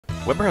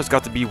Weber has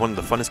got to be one of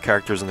the funnest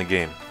characters in the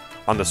game.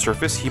 On the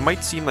surface, he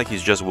might seem like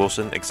he's just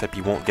Wilson, except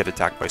he won't get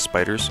attacked by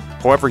spiders.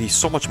 However, he's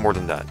so much more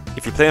than that.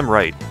 If you play him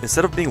right,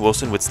 instead of being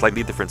Wilson with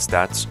slightly different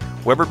stats,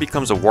 Weber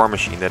becomes a war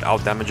machine that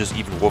outdamages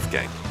even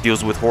Wolfgang,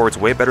 deals with hordes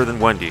way better than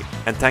Wendy,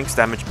 and tanks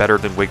damage better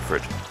than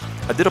Wigfrid.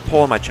 I did a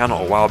poll on my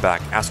channel a while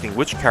back asking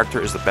which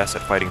character is the best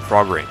at fighting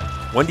Frog Rain.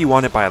 Wendy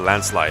won it by a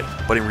landslide,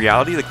 but in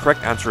reality the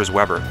correct answer is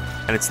Weber,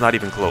 and it's not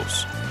even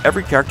close.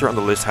 Every character on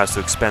the list has to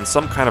expend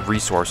some kind of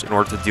resource in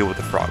order to deal with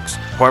the frogs.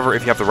 However,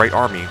 if you have the right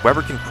army,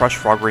 Weber can crush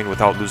Frog Rain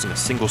without losing a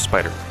single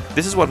spider.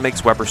 This is what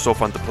makes Weber so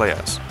fun to play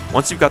as.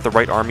 Once you've got the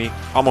right army,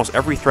 almost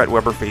every threat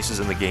Weber faces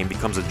in the game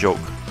becomes a joke.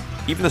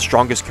 Even the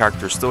strongest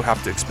characters still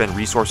have to expend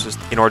resources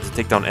in order to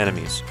take down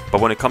enemies, but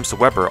when it comes to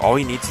Weber, all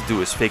he needs to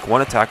do is fake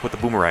one attack with the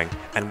boomerang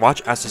and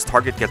watch as his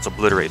target gets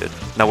obliterated.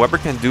 Now Weber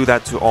can do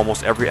that to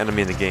almost every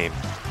enemy in the game.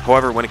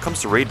 However, when it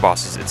comes to raid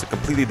bosses, it's a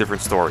completely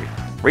different story.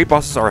 Raid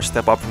bosses are a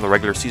step up from the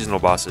regular seasonal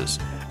bosses,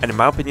 and in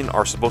my opinion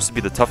are supposed to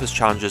be the toughest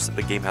challenges that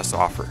the game has to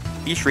offer.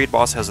 Each raid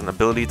boss has an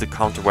ability to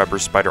counter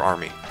Weber's spider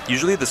army.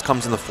 Usually this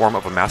comes in the form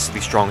of a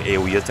massively strong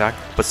AoE attack,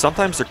 but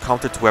sometimes their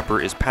counter to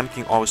Weber is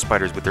panicking all his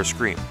spiders with their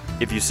scream.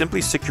 If you simply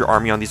sick your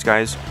army on these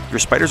guys, your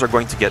spiders are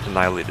going to get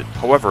annihilated.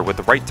 However, with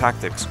the right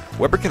tactics,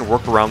 Weber can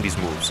work around these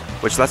moves,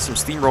 which lets him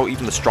steamroll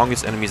even the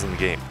strongest enemies in the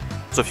game.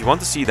 So if you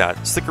want to see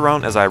that, stick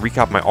around as I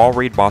recap my all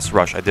raid boss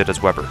rush I did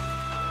as Weber.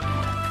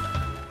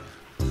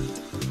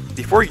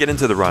 Before we get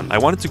into the run, I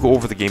wanted to go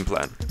over the game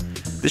plan.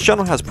 This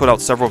channel has put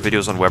out several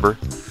videos on Weber,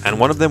 and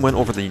one of them went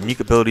over the unique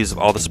abilities of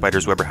all the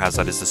spiders Weber has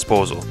at his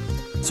disposal.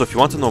 So if you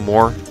want to know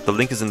more, the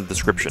link is in the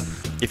description.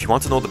 If you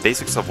want to know the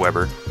basics of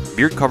Weber,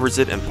 Beard covers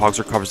it and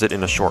Pogzer covers it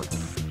in a short.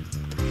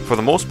 For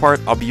the most part,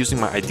 I'll be using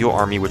my ideal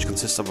army, which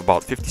consists of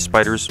about 50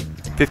 spiders,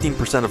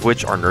 15% of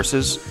which are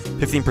nurses,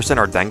 15%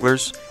 are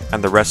danglers,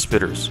 and the rest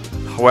spitters.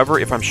 However,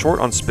 if I'm short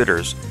on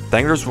spitters,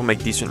 danglers will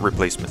make decent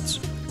replacements.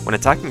 When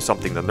attacking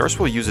something, the nurse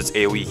will use its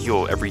AoE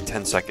heal every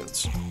 10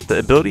 seconds. The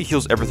ability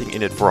heals everything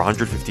in it for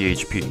 150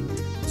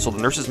 HP, so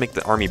the nurses make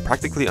the army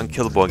practically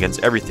unkillable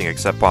against everything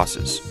except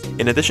bosses.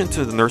 In addition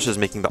to the nurses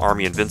making the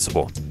army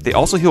invincible, they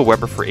also heal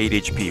Weber for 8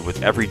 HP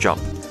with every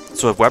jump,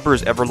 so if Weber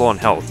is ever low on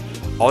health,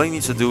 all he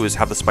needs to do is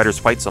have the spiders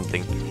fight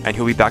something, and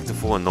he'll be back to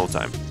full in no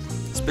time.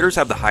 Spitters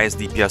have the highest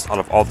DPS out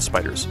of all the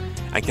spiders,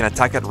 and can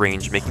attack at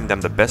range, making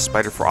them the best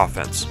spider for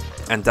offense.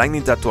 And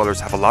Dangling Death Dwellers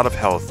have a lot of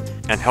health,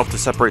 and help to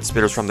separate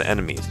spitters from the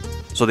enemies,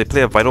 so they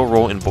play a vital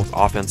role in both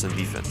offense and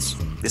defense.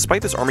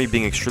 Despite this army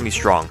being extremely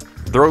strong,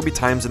 there will be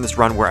times in this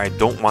run where I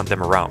don't want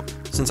them around.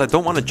 Since I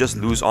don't want to just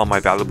lose all my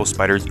valuable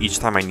spiders each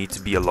time I need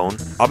to be alone,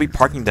 I'll be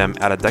parking them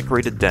at a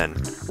decorated den,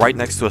 right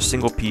next to a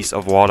single piece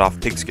of walled off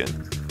pigskin.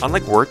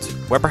 Unlike Wirt,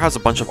 Weber has a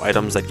bunch of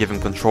items that give him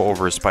control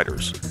over his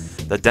spiders.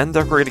 The den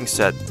decorating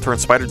set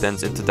turns spider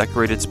dens into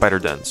decorated spider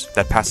dens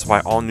that pacify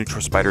all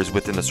neutral spiders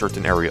within a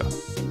certain area.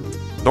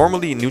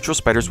 Normally, neutral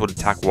spiders would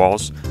attack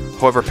walls,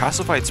 however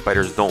pacified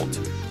spiders don't,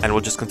 and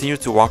will just continue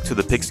to walk to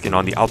the pigskin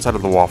on the outside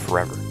of the wall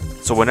forever.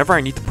 So whenever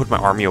I need to put my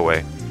army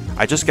away,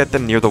 I just get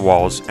them near the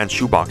walls and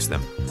shoebox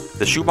them.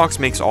 The shoebox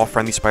makes all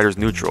friendly spiders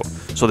neutral,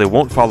 so they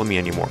won't follow me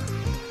anymore,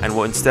 and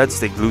will instead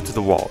stay glued to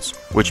the walls,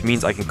 which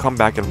means I can come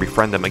back and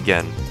befriend them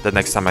again the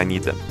next time I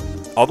need them.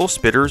 Although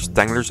spitters,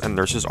 danglers, and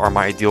nurses are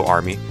my ideal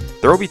army,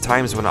 there will be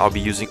times when I'll be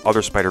using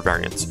other spider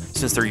variants,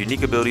 since their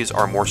unique abilities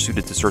are more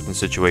suited to certain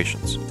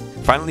situations.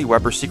 Finally,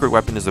 Weber's secret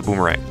weapon is the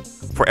boomerang.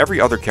 For every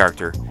other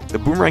character, the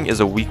boomerang is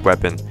a weak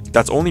weapon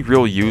that's only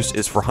real use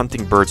is for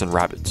hunting birds and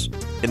rabbits.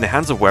 In the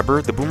hands of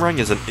Weber, the boomerang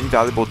is an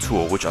invaluable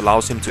tool which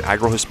allows him to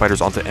aggro his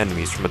spiders onto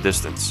enemies from a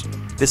distance.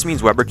 This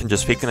means Weber can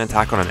just fake an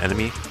attack on an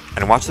enemy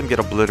and watch them get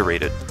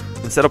obliterated,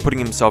 instead of putting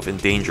himself in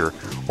danger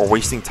or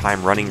wasting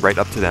time running right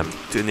up to them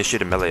to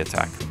initiate a melee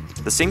attack.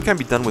 The same can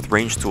be done with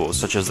ranged tools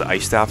such as the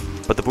ice staff,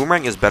 but the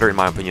boomerang is better in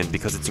my opinion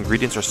because its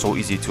ingredients are so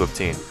easy to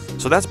obtain.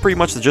 So that's pretty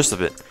much the gist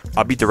of it.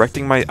 I'll be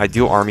directing my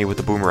ideal army with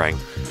the boomerang,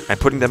 and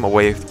putting them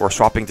away or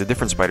swapping to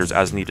different spiders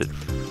as needed.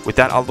 With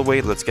that out of the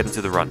way, let's get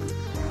into the run.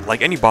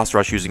 Like any boss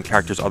rush using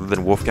characters other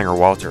than Wolfgang or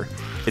Walter,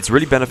 it's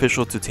really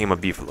beneficial to tame a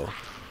beefalo.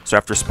 So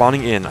after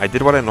spawning in, I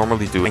did what I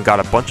normally do and got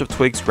a bunch of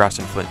twigs, grass,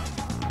 and flint.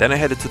 Then I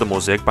headed to the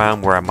mosaic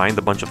biome where I mined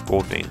a bunch of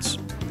gold veins.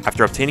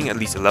 After obtaining at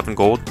least 11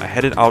 gold, I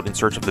headed out in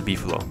search of the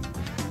beefalo.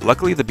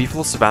 Luckily, the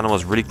beefalo savanna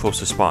was really close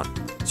to spawn,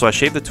 so I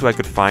shaved the 2 I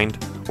could find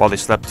while they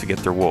slept to get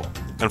their wool.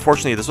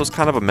 Unfortunately, this was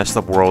kind of a messed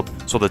up world,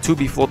 so the 2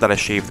 beefalo that I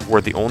shaved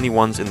were the only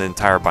ones in the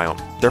entire biome.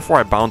 Therefore,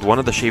 I bound one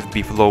of the shaved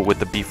beefalo with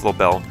the beefalo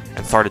bell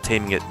and started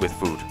taming it with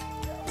food.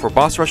 For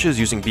boss rushes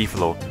using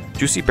beefalo,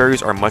 juicy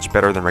berries are much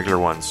better than regular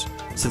ones,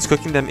 since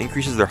cooking them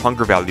increases their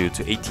hunger value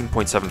to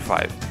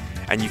 18.75,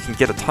 and you can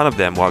get a ton of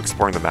them while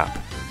exploring the map.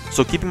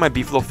 So keeping my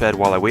beefalo fed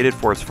while I waited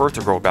for its fur to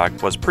grow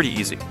back was pretty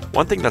easy.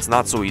 One thing that's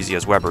not so easy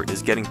as Weber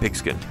is getting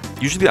pigskin.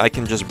 Usually I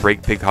can just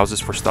break pig houses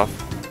for stuff.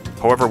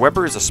 However,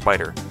 Weber is a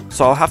spider,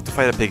 so I'll have to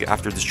fight a pig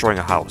after destroying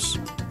a house.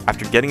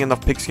 After getting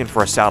enough pigskin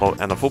for a saddle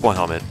and a football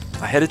helmet,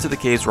 I headed to the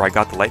caves where I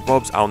got the light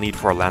bulbs I'll need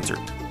for a lantern.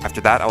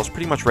 After that, I was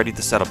pretty much ready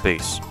to set up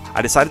base.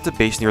 I decided to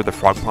base near the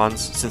frog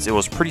ponds since it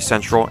was pretty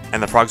central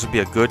and the frogs would be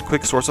a good,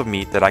 quick source of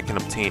meat that I can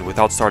obtain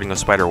without starting a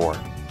spider war.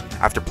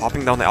 After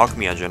plopping down the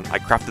alchemy engine, I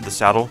crafted the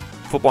saddle,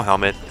 football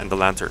helmet, and the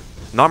lantern.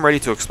 Now I'm ready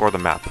to explore the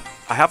map.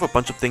 I have a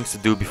bunch of things to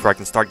do before I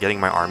can start getting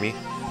my army,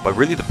 but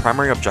really the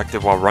primary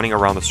objective while running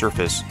around the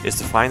surface is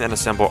to find and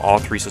assemble all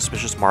 3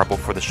 suspicious marble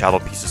for the shadow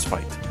pieces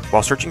fight.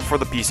 While searching for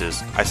the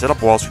pieces, I set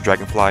up walls for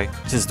Dragonfly,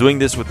 since doing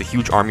this with the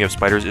huge army of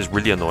spiders is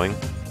really annoying.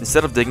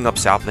 Instead of digging up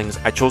saplings,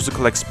 I chose to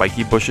collect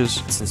spiky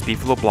bushes since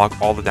beef will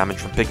block all the damage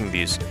from picking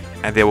these,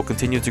 and they will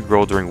continue to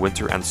grow during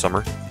winter and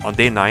summer. On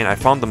day 9, I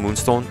found the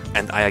Moonstone,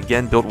 and I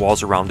again built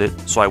walls around it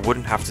so I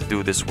wouldn't have to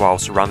do this while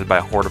surrounded by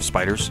a horde of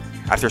spiders.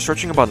 After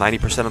searching about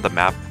 90% of the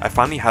map, I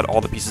finally had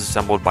all the pieces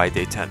assembled by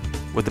day 10.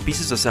 With the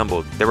pieces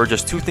assembled, there were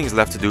just 2 things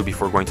left to do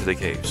before going to the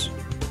caves.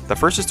 The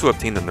first is to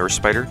obtain the nurse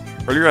spider.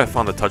 Earlier I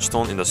found the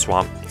touchstone in the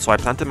swamp, so I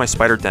planted my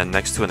spider den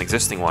next to an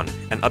existing one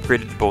and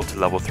upgraded both to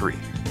level 3.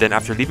 Then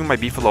after leaving my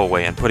beefalo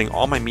away and putting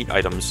all my meat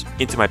items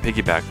into my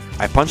piggyback,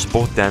 I punched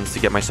both dens to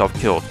get myself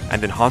killed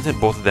and then haunted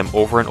both of them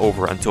over and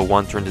over until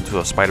one turned into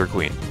a spider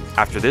queen.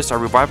 After this, I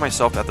revived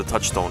myself at the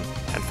touchstone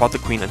and fought the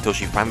queen until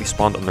she finally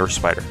spawned a nurse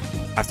spider.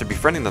 After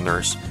befriending the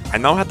nurse, I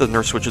now had the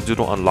nurse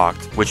switchadoodle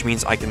unlocked, which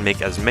means I can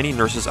make as many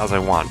nurses as I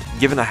want,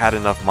 given I had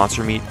enough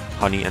monster meat,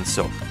 honey, and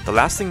silk. The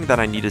last thing that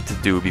I needed to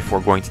do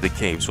before going to the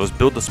caves was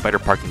build the spider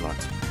parking lot.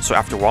 So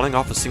after walling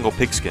off a single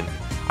pigskin,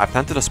 I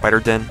planted a spider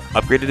den,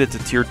 upgraded it to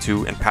tier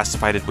 2, and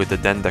pacified it with the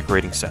den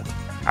decorating set.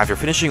 After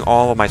finishing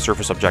all of my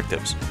surface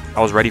objectives,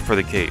 I was ready for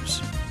the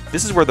caves.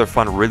 This is where the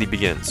fun really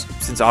begins,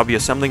 since I'll be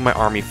assembling my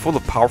army full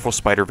of powerful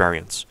spider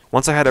variants.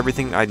 Once I had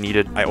everything I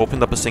needed, I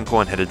opened up a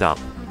sinkhole and headed down.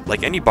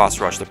 Like any boss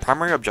rush, the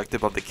primary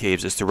objective of the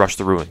caves is to rush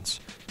the ruins.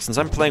 Since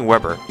I'm playing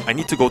Weber, I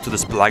need to go to the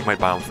stalagmite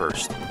biome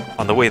first.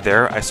 On the way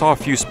there, I saw a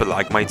few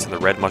stalagmites in the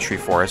red mushy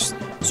forest,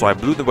 so I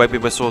blew the webby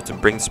whistle to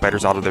bring the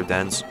spiders out of their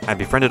dens, and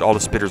befriended all the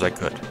spitters I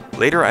could.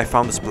 Later, I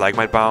found the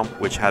stalagmite biome,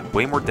 which had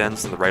way more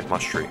dens than the red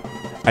mush tree.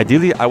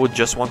 Ideally, I would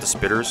just want the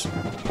spitters.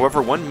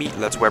 However, one meat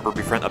lets Weber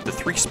befriend up to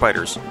 3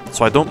 spiders,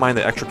 so I don't mind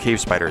the extra cave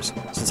spiders,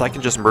 since I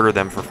can just murder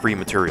them for free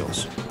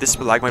materials. This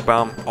stalagmite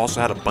biome also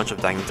had a bunch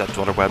of dangling depth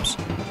webs,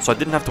 so I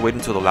didn't have to wait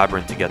until the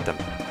labyrinth to get them.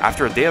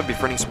 After a day of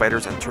befriending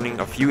spiders and turning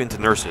a few into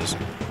nurses,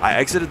 I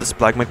exited the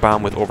stalagmite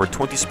biome with over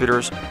 20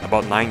 spitters,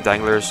 about 9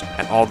 danglers,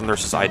 and all the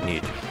nurses I'd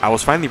need. I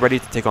was finally ready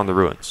to take on the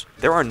ruins.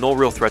 There are no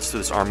real threats to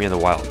this army in the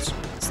wilds.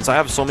 Since I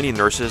have so many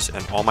nurses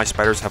and all my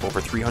spiders have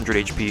over 300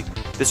 HP,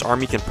 this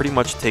army can pretty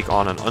much take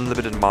on an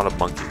unlimited amount of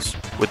monkeys.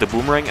 With the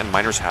boomerang and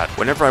miner's hat,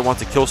 whenever I want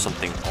to kill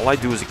something, all I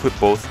do is equip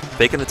both,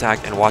 fake an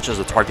attack, and watch as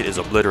the target is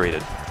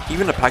obliterated.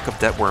 Even a pack of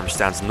death worms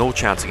stands no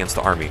chance against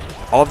the army.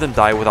 All of them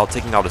die without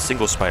taking out a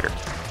single spider.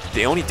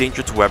 The only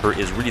danger to Weber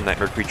is really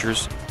nightmare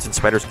creatures, since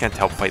spiders can't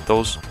help fight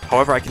those.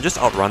 However, I can just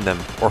outrun them,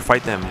 or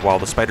fight them while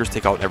the spiders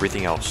take out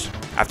everything else.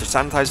 After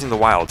sanitizing the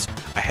wilds,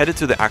 I headed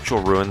to the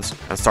actual ruins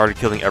and started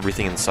killing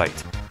everything in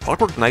sight.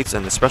 Clockwork Knights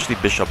and especially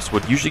bishops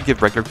would usually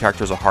give regular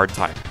characters a hard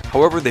time.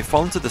 However, they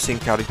fall into the same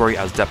category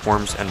as depth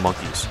worms and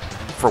monkeys.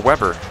 For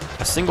Weber,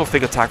 a single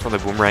fig attack from the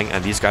boomerang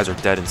and these guys are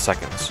dead in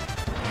seconds.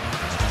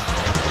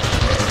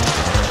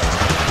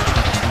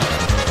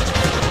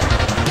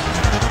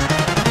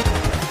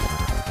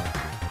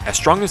 As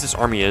strong as this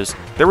army is,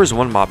 there is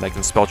one mob that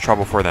can spell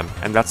trouble for them,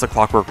 and that's the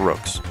Clockwork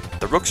Rooks.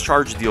 The Rook's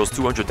charge deals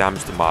 200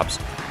 damage to mobs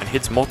and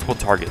hits multiple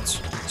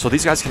targets, so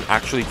these guys can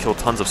actually kill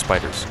tons of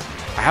spiders.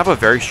 I have a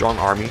very strong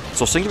army,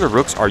 so singular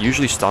Rooks are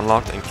usually stun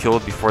locked and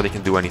killed before they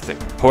can do anything.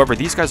 However,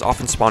 these guys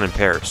often spawn in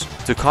pairs.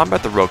 To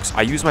combat the Rooks,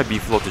 I use my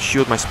beefalo to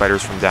shield my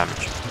spiders from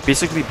damage,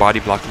 basically body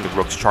blocking the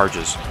Rooks'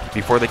 charges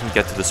before they can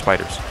get to the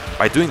spiders.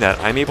 By doing that,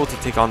 I'm able to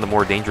take on the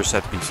more dangerous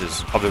set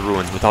pieces of the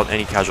ruins without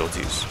any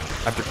casualties.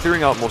 After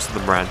clearing out most of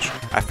the branch,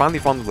 I finally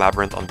found the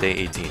labyrinth on day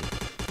 18.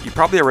 You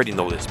probably already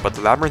know this, but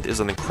the labyrinth is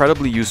an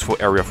incredibly useful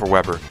area for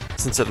Weber,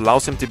 since it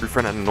allows him to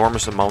befriend an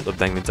enormous amount of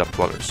dangling depth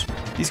dwellers.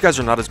 These guys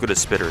are not as good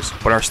as spitters,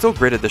 but are still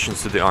great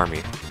additions to the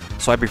army,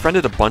 so I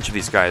befriended a bunch of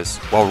these guys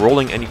while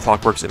rolling any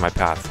clockworks in my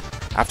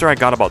path. After I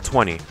got about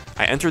 20,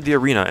 I entered the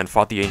arena and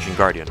fought the Ancient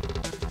Guardian.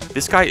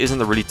 This guy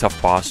isn't a really tough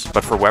boss,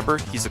 but for Weber,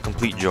 he's a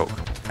complete joke.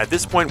 At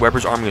this point,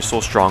 Weber's army is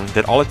so strong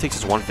that all it takes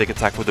is one fake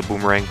attack with a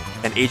boomerang,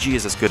 and AG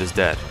is as good as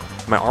dead.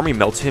 My army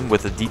melts him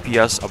with a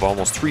DPS of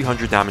almost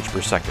 300 damage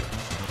per second,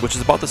 which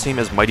is about the same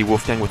as Mighty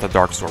Wolfgang with a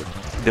Dark Sword.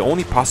 The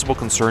only possible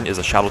concern is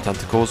the Shadow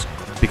Tentacles,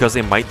 because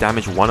they might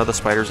damage one of the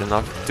spiders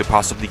enough to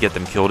possibly get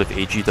them killed if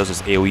AG does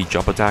his AoE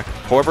jump attack.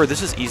 However,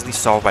 this is easily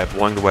solved by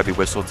blowing the Webby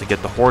Whistle to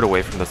get the horde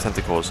away from the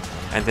tentacles,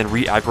 and then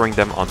re-aggroing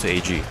them onto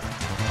AG.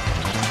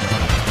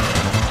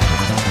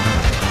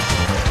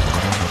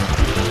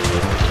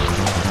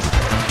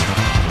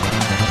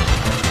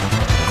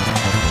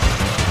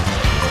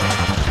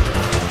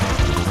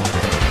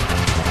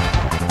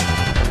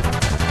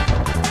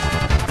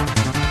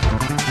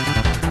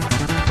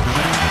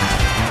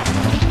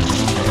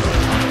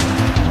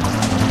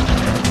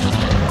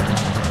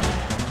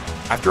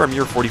 After a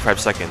mere 45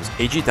 seconds,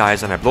 AG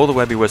dies and I blow the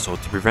Webby Whistle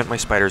to prevent my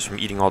spiders from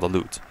eating all the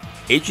loot.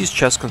 AG's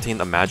chest contained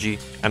a Magi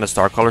and a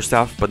Starcaller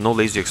staff, but no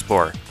Lazy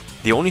Explorer.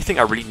 The only thing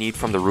I really need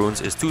from the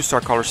runes is 2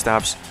 Starcaller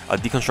staffs, a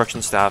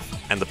Deconstruction staff,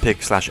 and the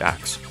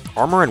pick/axe.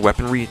 Armor and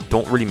weaponry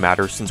don't really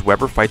matter since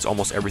Weber fights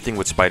almost everything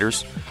with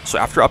spiders, so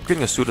after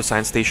upgrading a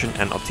pseudoscience station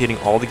and obtaining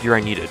all the gear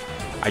I needed,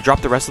 I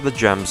dropped the rest of the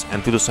gems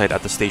and pseudosite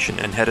at the station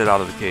and headed out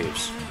of the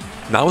caves.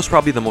 Now is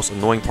probably the most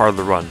annoying part of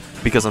the run,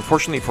 because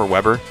unfortunately for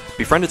Weber,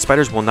 befriended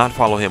spiders will not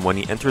follow him when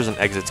he enters and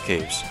exits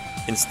caves.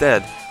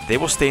 Instead, they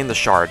will stay in the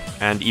shard,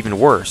 and even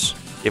worse,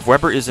 if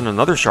Weber is in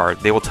another shard,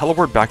 they will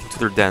teleport back into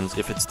their dens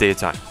if it's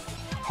daytime.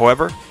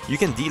 However, you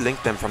can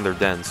de-link them from their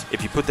dens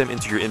if you put them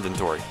into your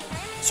inventory.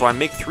 So I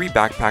make 3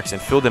 backpacks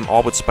and fill them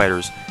all with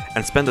spiders,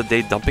 and spend the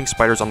day dumping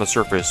spiders on the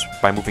surface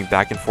by moving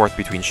back and forth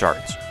between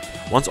shards.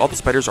 Once all the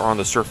spiders are on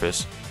the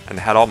surface, and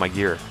I had all my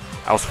gear,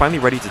 I was finally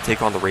ready to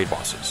take on the raid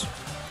bosses.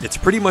 It's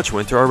pretty much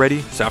winter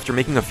already, so after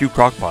making a few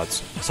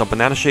crockpots, some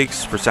banana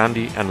shakes for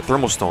Sandy, and a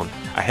thermal stone,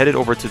 I headed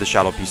over to the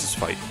Shadow Pieces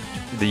fight.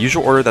 The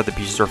usual order that the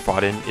pieces are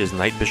fought in is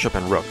Knight, Bishop,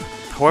 and Rook.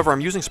 However,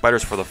 I'm using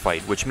spiders for the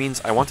fight, which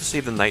means I want to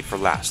save the Knight for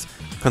last,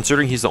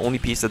 considering he's the only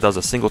piece that does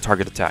a single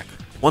target attack.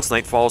 Once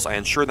night falls, I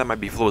ensure that my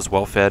Beefalo is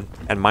well fed,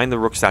 and mine the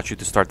Rook statue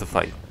to start the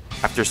fight.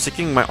 After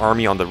sicking my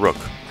army on the Rook,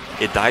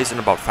 it dies in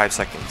about 5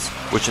 seconds,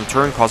 which in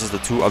turn causes the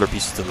 2 other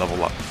pieces to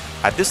level up.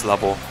 At this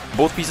level,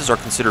 both pieces are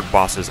considered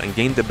bosses and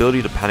gain the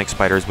ability to panic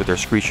spiders with their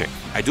screeching.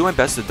 I do my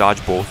best to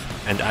dodge both,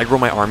 and aggro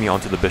my army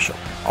onto the Bishop.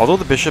 Although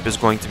the Bishop is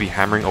going to be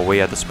hammering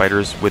away at the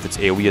spiders with its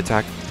AoE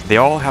attack, they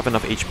all have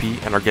enough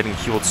HP and are getting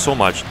healed so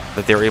much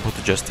that they are able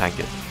to just tank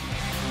it.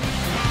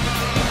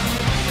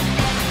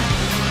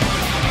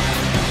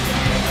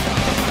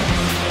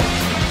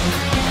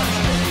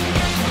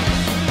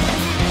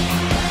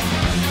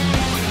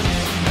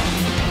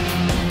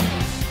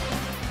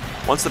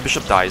 Once the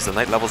Bishop dies, the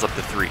Knight levels up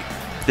to 3.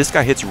 This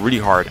guy hits really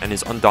hard and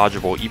is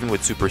undodgeable even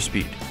with super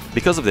speed.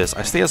 Because of this,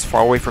 I stay as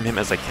far away from him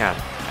as I can,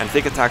 and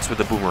fake attacks with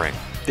the Boomerang.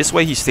 This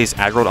way he stays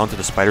aggroed onto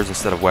the spiders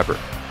instead of Weber.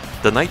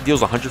 The Knight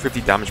deals 150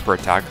 damage per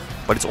attack,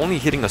 but it's only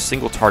hitting a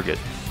single target,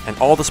 and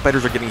all the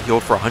spiders are getting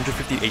healed for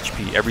 150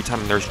 HP every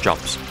time a nurse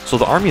jumps, so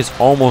the army is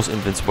almost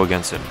invincible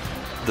against him.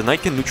 The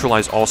Knight can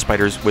neutralize all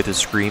spiders with his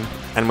Scream,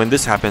 and when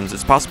this happens,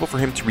 it's possible for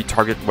him to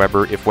retarget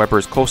Weber if Weber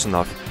is close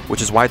enough,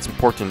 which is why it's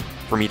important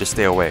for me to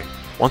stay away.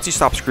 Once he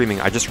stops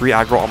screaming, I just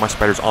re-aggro all my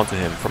spiders onto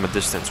him from a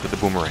distance with the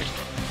Boomerang.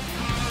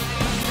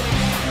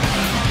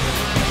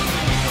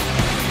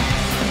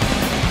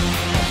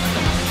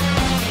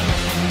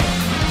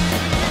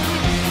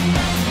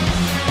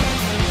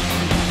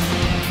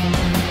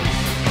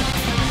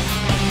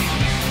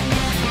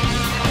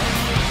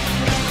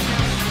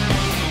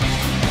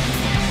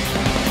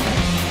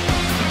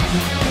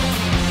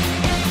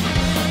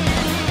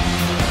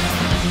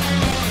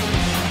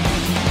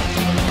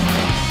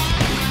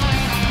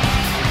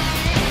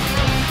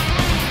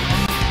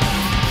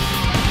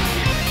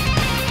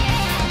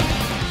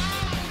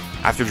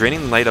 After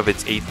draining the Knight of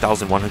its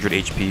 8,100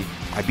 HP,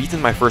 I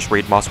beaten my first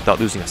raid boss without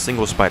losing a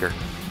single spider.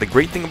 The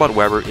great thing about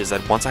Weber is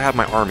that once I have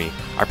my army,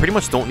 I pretty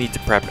much don't need to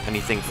prep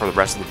anything for the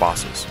rest of the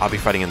bosses I'll be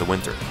fighting in the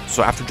winter.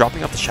 So after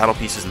dropping off the Shadow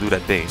Pieces loot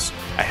at base,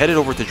 I headed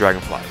over to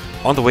Dragonfly.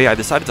 On the way, I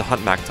decided to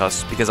hunt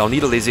Mactus because I'll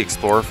need a Lazy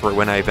Explorer for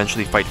when I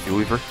eventually fight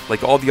Fuelweaver,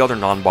 like all the other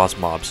non-boss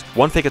mobs.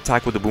 One fake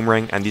attack with the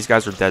Boomerang and these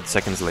guys are dead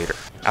seconds later.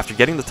 After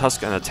getting the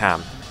Tusk and the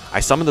Tam, I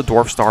summoned the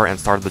Dwarf Star and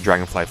started the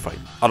Dragonfly fight.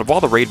 Out of all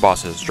the raid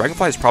bosses,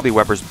 Dragonfly is probably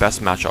Weber's best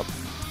matchup,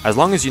 as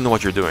long as you know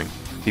what you're doing.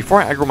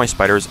 Before I aggro my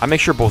spiders, I make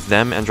sure both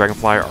them and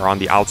Dragonfly are on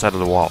the outside of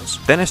the walls.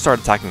 Then I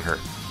start attacking her.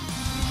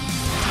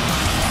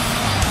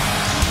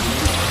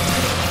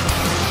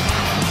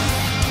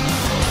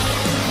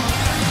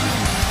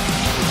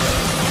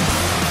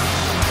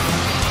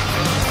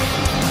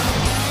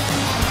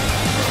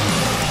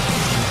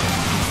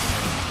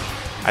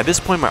 At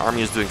this point, my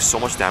army is doing so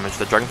much damage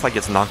that Dragonfly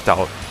gets knocked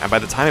out, and by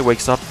the time it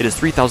wakes up, it is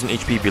 3000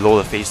 HP below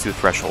the phase 2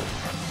 threshold.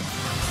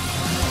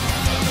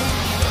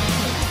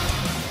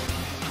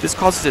 This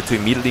causes it to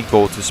immediately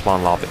go to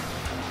spawn lava.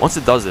 Once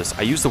it does this,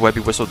 I use the Webby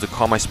Whistle to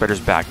call my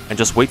spiders back and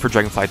just wait for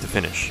Dragonfly to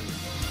finish.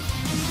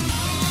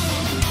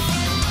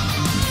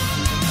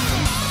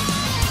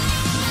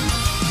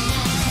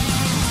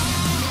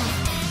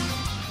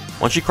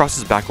 Once she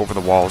crosses back over the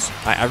walls,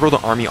 I aggro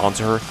the army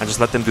onto her and just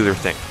let them do their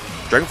thing.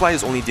 Dragonfly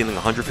is only dealing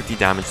 150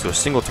 damage to a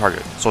single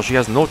target, so she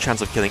has no chance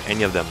of killing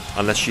any of them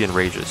unless she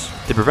enrages.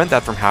 To prevent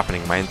that from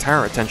happening, my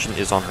entire attention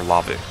is on her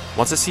lava.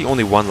 Once I see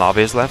only one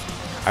lava is left,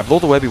 I blow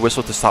the Webby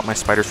Whistle to stop my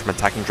spiders from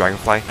attacking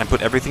Dragonfly and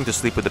put everything to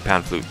sleep with the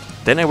Pan Flute.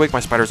 Then I wake my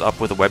spiders up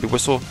with a Webby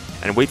Whistle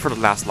and wait for the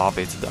last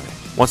lava to die.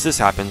 Once this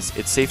happens,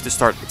 it's safe to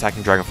start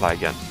attacking Dragonfly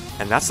again.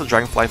 And that's the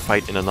Dragonfly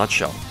fight in a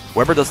nutshell.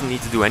 Weber doesn't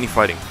need to do any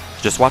fighting,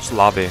 just watch the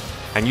lava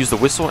and use the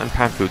Whistle and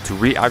Pan Flute to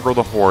re-aggro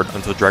the horde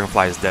until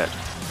Dragonfly is dead.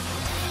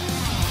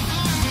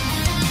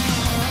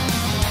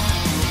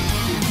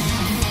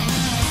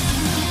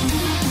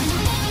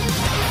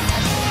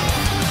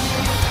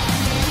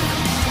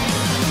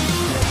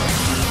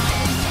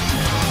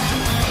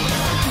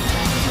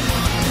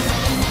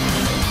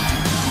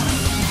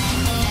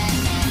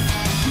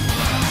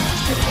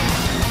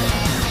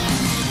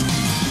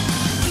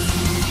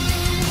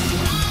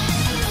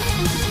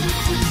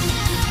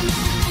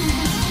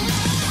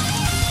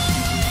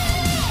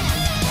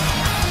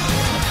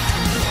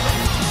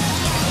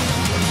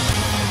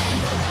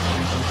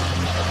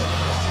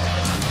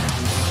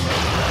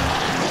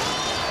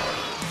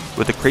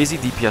 With the crazy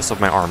DPS of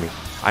my army,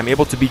 I'm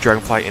able to beat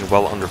Dragonfly in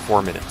well under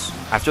 4 minutes.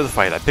 After the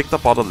fight, I picked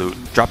up all the loot,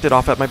 dropped it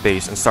off at my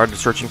base, and started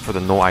searching for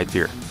the no-eyed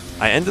deer.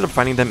 I ended up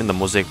finding them in the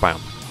mosaic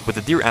biome. With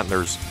the deer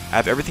antlers, I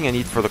have everything I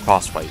need for the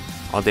Klaus fight.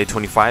 On day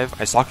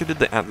 25, I socketed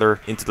the antler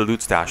into the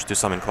loot stash to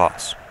summon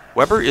Klaus.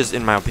 Weber is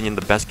in my opinion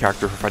the best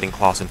character for fighting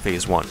Klaus in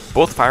phase 1.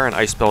 Both fire and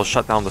ice spells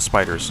shut down the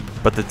spiders,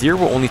 but the deer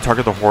will only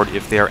target the horde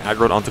if they are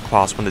aggroed onto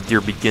Klaus when the deer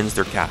begins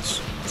their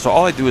cast. So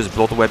all I do is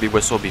blow the webby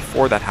whistle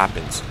before that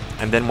happens,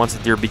 and then once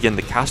the deer begin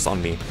the cast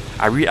on me,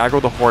 I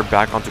re-aggro the horde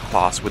back onto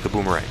Klaus with the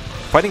boomerang.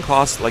 Fighting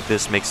Klaus like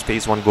this makes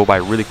phase 1 go by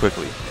really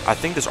quickly. I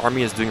think this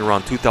army is doing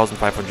around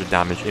 2,500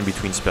 damage in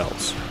between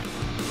spells.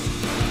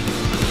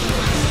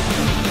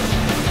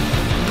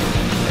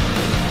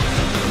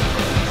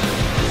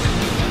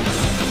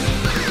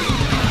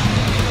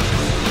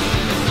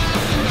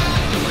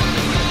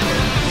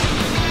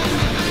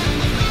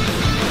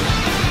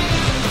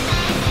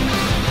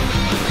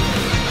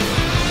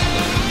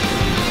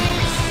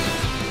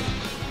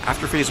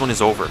 After phase 1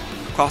 is over,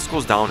 Klaus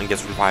goes down and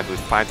gets revived with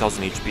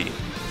 5000 HP.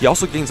 He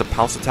also gains a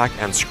pounce attack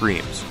and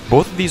screams.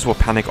 Both of these will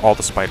panic all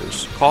the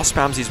spiders. Klaus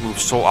spams these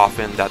moves so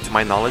often that to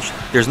my knowledge,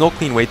 there's no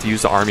clean way to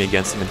use the army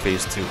against him in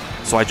phase 2,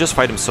 so I just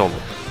fight him solo.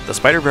 The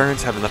spider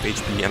variants have enough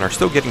HP and are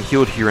still getting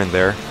healed here and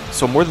there,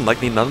 so more than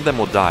likely none of them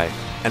will die,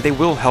 and they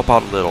will help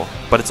out a little,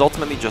 but it's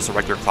ultimately just a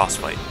regular Klaus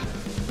fight.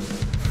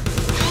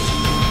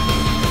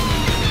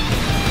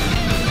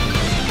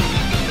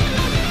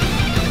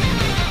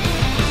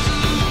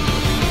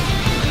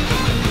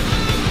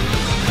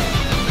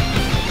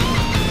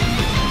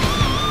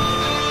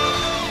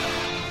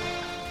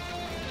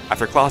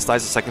 After Klaus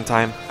dies a second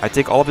time, I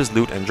take all of his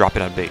loot and drop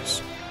it at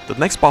base. The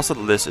next boss of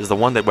the list is the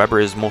one that Weber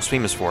is most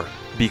famous for,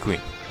 Bee Queen.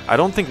 I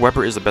don't think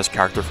Weber is the best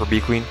character for Bee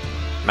Queen.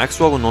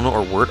 Maxwell, Winona,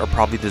 or Wirt are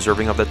probably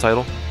deserving of that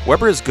title.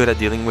 Weber is good at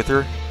dealing with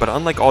her, but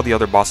unlike all the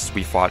other bosses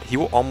we fought, he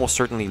will almost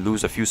certainly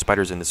lose a few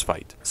spiders in this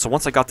fight. So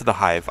once I got to the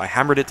hive, I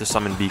hammered it to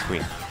summon Bee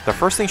Queen. The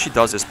first thing she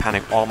does is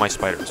panic all my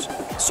spiders.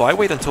 So I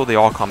wait until they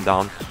all calm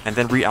down, and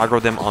then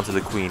re-aggro them onto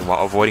the queen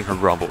while avoiding her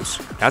grumbles.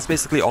 That's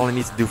basically all I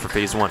need to do for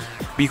phase 1.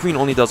 Bee Queen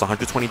only does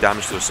 120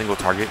 damage to a single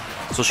target,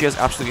 so she has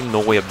absolutely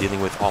no way of dealing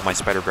with all my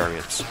spider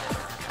variants.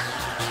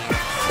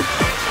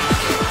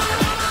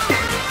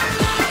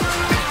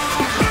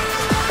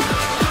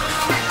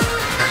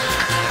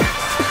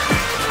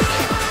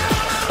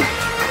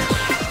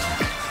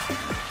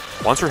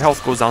 Once her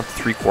health goes down to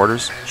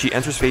 3/4, she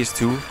enters phase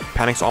 2,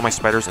 panics all my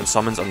spiders, and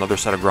summons another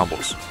set of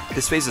grumbles.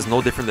 This phase is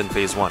no different than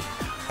phase 1.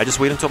 I just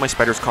wait until my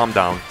spiders calm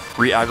down,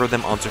 re-aggro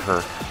them onto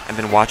her, and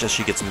then watch as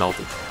she gets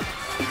melted.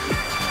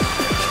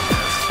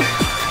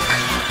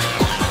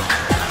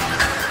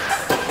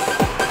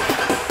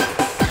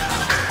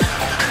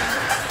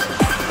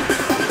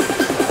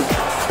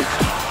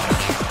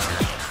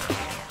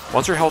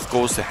 Once her health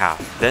goes to half,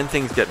 then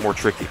things get more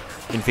tricky.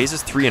 In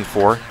phases 3 and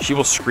 4, she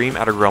will scream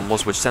at her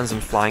grumbles, which sends them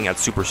flying at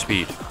super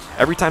speed.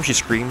 Every time she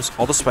screams,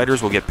 all the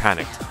spiders will get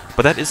panicked,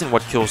 but that isn't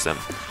what kills them.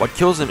 What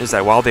kills them is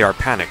that while they are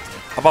panicked,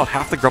 about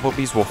half the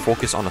grumblebees will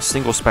focus on a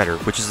single spider,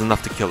 which is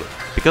enough to kill her.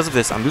 Because of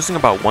this, I'm losing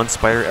about 1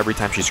 spider every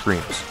time she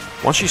screams.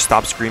 Once she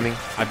stops screaming,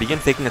 I begin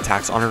faking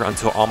attacks on her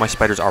until all my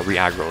spiders are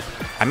re-aggroed.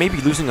 I may be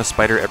losing a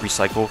spider every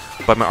cycle,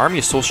 but my army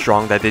is so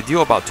strong that they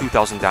deal about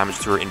 2000 damage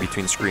to her in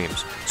between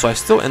screams, so I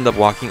still end up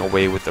walking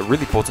away with a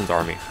really potent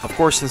army. Of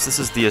course, since this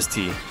is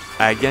DST,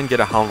 I again get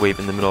a hound wave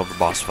in the middle of a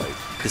boss fight.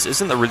 This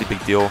isn't a really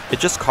big deal,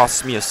 it just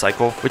costs me a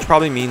cycle, which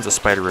probably means a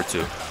spider or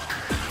 2.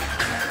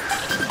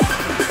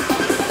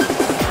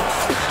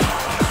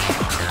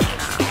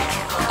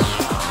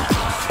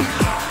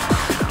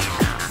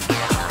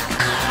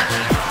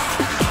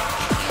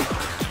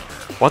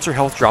 Once her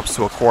health drops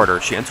to 1/4,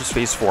 she enters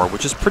phase 4,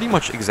 which is pretty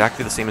much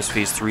exactly the same as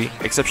phase 3,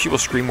 except she will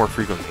scream more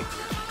frequently.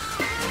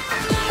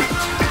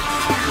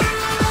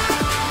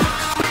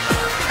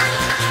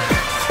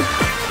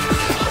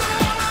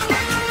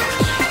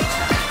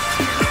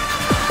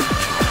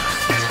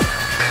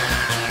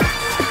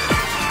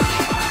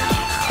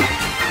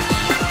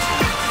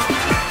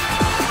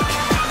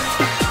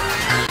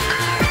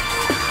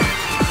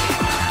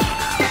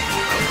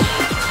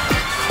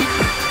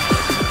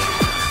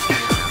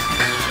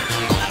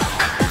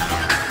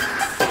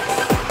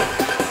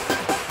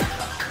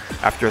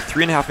 After a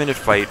 3.5 minute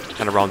fight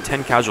and around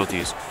 10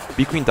 casualties,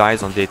 Bee Queen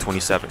dies on day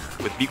 27.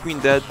 With Bee Queen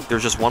dead,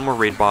 there's just one more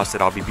raid boss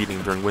that I'll be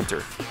beating during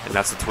winter, and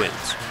that's the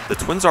Twins. The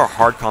Twins are a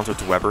hard counter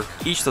to Weber,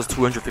 each does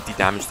 250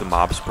 damage to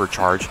mobs per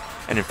charge,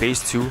 and in phase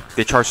 2,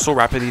 they charge so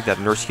rapidly that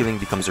nurse healing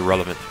becomes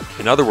irrelevant.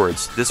 In other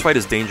words, this fight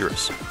is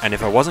dangerous, and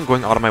if I wasn't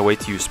going out of my way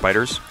to use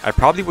spiders, I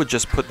probably would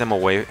just put them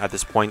away at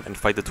this point and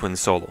fight the Twins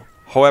solo.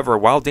 However,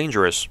 while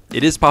dangerous,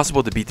 it is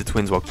possible to beat the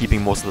Twins while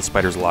keeping most of the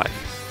spiders alive.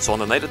 So on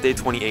the night of day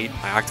 28,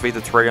 I activate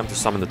the terrarium to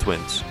summon the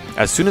Twins.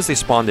 As soon as they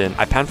spawned in,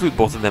 I pan-flute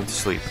both of them to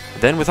sleep.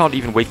 Then, without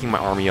even waking my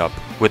army up,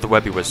 with the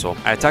webby whistle,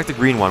 I attack the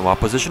green one while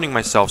positioning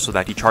myself so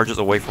that he charges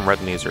away from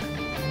Retinazer.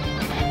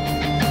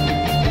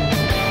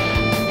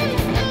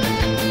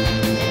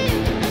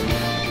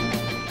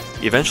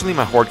 Eventually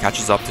my horde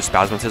catches up to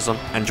Spasmatism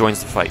and joins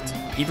the fight.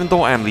 Even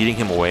though I am leading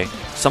him away,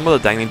 some of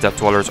the dangling depth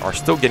dwellers are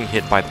still getting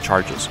hit by the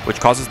charges, which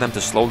causes them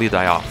to slowly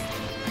die off.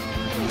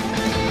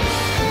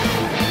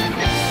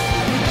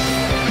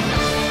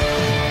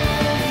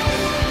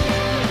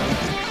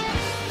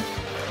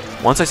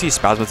 Once I see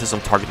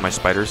Spasmatism target my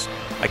spiders,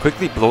 I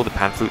quickly blow the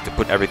pan flute to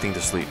put everything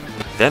to sleep.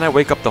 Then I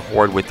wake up the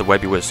horde with the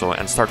webby whistle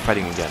and start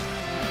fighting again.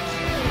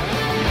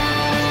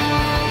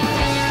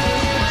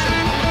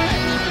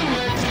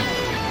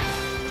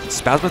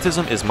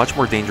 Spasmatism is much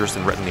more dangerous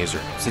than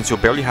Retinazer, since you'll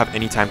barely have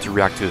any time to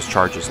react to his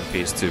charges in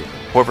phase 2.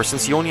 However,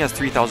 since he only has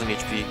 3000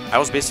 HP, I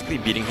was basically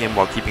beating him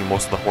while keeping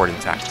most of the horde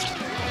intact.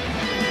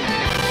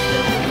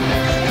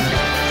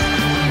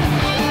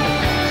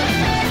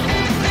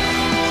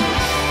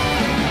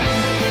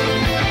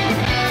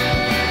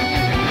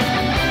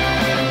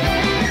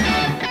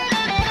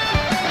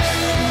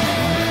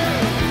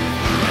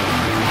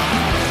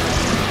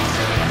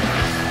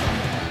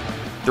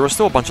 There was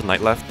still a bunch of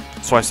night left,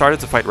 so I started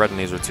to fight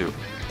Retinazer too.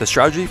 The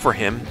strategy for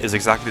him is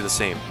exactly the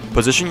same.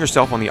 Position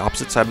yourself on the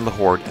opposite side of the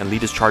horde and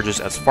lead his charges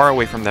as far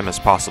away from them as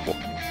possible.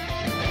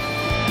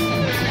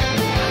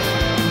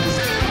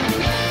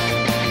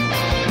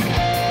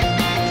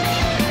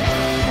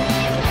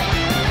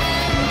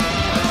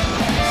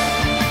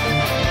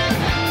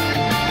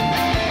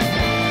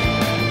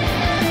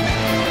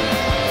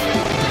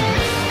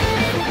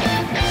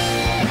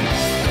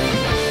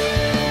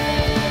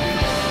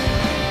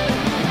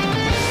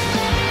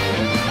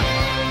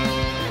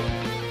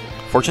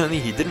 Fortunately,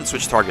 he didn't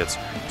switch targets,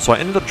 so I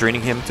ended up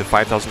draining him to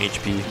 5000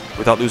 HP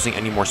without losing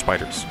any more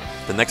spiders.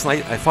 The next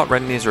night, I fought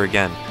Retinazer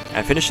again,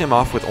 and finished him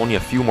off with only a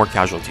few more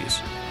casualties.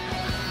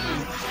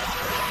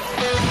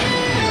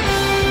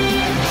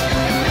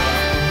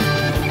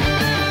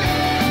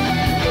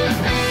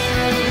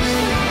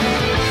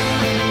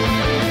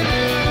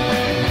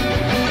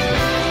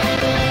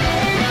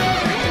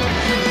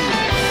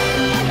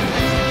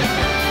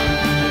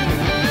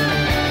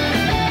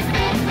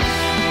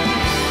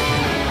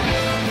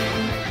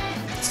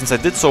 Since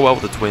I did so well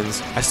with the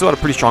twins, I still had a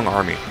pretty strong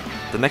army.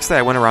 The next day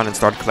I went around and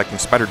started collecting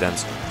spider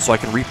dens so I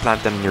can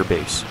replant them near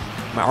base.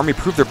 My army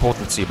proved their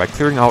potency by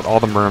clearing out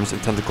all the merms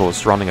and tentacles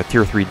surrounding a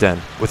tier 3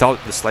 den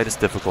without the slightest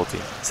difficulty.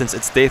 Since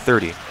it's day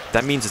 30,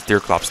 that means it's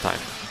Deerclops time.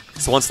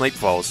 So once night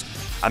falls,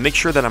 I make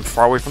sure that I'm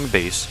far away from the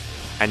base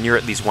and near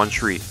at least one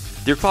tree.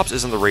 Deerclops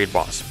isn't the raid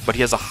boss, but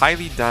he has a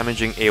highly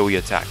damaging AoE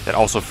attack that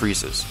also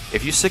freezes.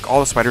 If you stick all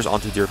the spiders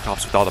onto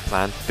Deerclops without a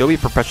plan, they'll be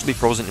perpetually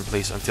frozen in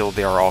place until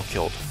they are all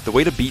killed. The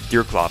way to beat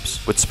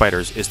Deerclops with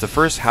spiders is to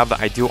first have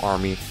the ideal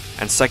army,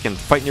 and second,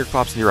 fight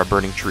Deerclops near a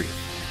burning tree.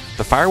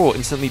 The fire will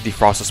instantly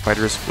defrost the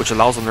spiders, which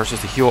allows the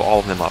nurses to heal all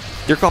of them up.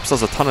 Deerclops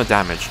does a ton of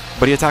damage,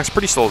 but he attacks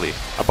pretty slowly,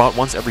 about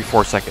once every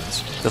 4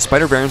 seconds. The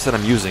spider variants that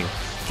I'm using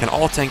can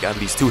all tank at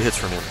least 2 hits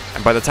from him,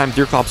 and by the time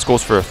Deerclops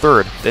goes for a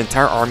third, the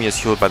entire army is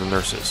healed by the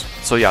nurses.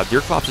 So yeah,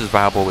 Deerclops is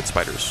viable with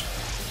spiders.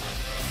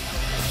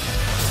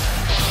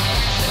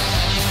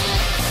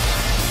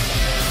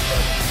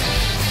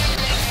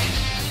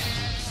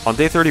 On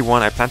day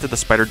 31, I planted the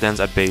spider dens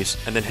at base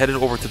and then headed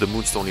over to the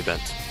Moonstone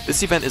event.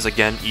 This event is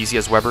again easy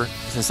as Weber,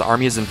 since the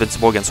army is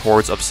invincible against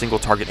hordes of single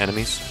target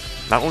enemies.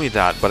 Not only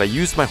that, but I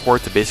used my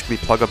horde to basically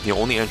plug up the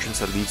only entrance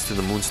that leads to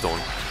the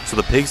Moonstone, so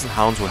the pigs and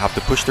hounds will have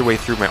to push their way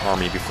through my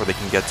army before they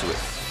can get to it.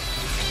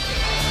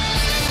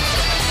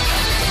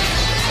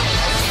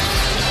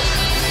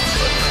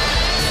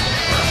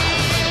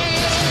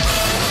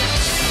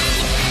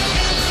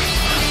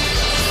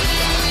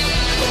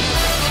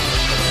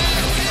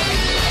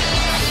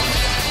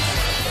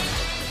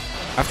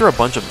 After a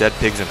bunch of dead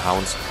pigs and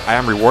hounds, I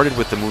am rewarded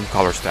with the Moon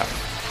Collar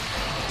Staff.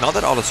 Now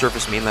that all the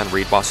surface mainland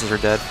raid bosses are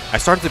dead, I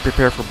started to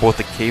prepare for both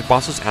the cave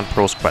bosses and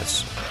Pro's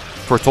quests.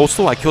 For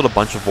Toadstool, I killed a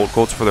bunch of Volt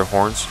Goats for their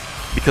horns,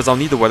 because I'll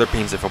need the weather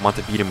panes if I want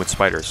to beat him with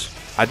spiders.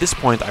 At this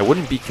point, I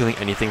wouldn't be killing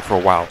anything for a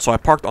while, so I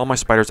parked all my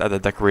spiders at the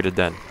decorated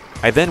den.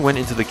 I then went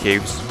into the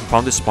caves,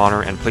 found this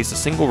spawner, and placed a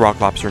single rock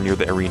lobster near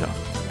the arena.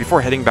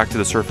 Before heading back to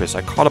the surface,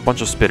 I caught a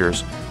bunch of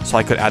spitters, so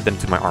I could add them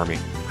to my army.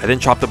 I then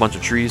chopped a bunch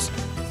of trees,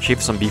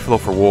 shaved some beefalo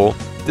for wool,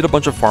 did a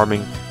bunch of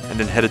farming, and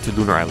then headed to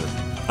Lunar Island.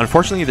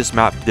 Unfortunately, this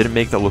map didn't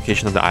make the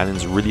location of the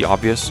islands really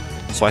obvious,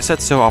 so I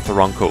set sail off the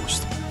wrong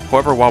coast.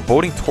 However, while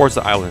boating towards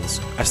the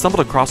islands, I stumbled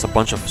across a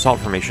bunch of salt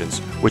formations,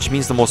 which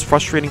means the most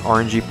frustrating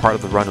RNG part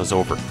of the run was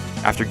over.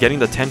 After getting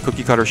the 10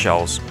 cookie cutter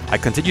shells, I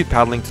continued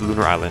paddling to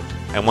Lunar Island,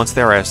 and once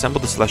there I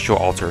assembled the celestial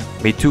altar,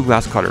 made 2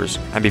 glass cutters,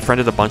 and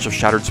befriended a bunch of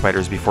shattered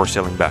spiders before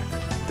sailing back.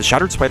 The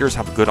shattered spiders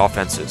have good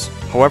offenses,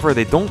 however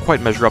they don't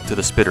quite measure up to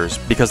the spitters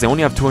because they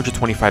only have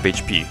 225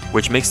 HP,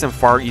 which makes them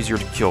far easier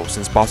to kill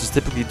since bosses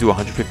typically do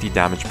 150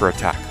 damage per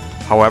attack.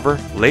 However,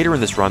 later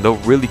in this run they'll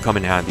really come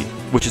in handy,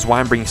 which is why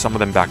I'm bringing some of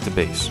them back to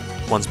base.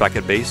 Once back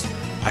at base,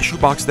 I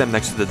shoeboxed them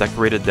next to the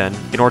decorated den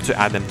in order to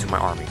add them to my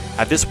army.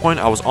 At this point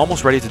I was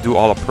almost ready to do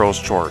all of Pro's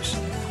chores.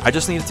 I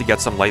just needed to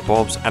get some light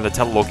bulbs and the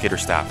telelocator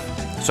staff.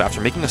 So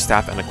after making a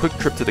staff and a quick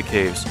trip to the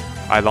caves,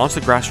 I launched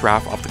the grass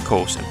raft off the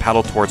coast and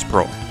paddled towards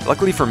Pro.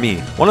 Luckily for me,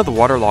 one of the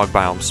waterlogged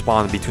biomes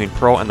spawned between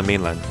Pro and the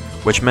mainland,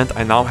 which meant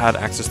I now had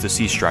access to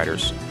sea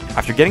striders.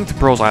 After getting to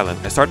Pearl's Island,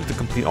 I started to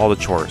complete all the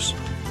chores.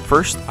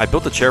 First, I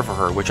built a chair for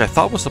her, which I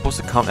thought was supposed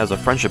to count as a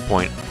friendship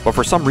point, but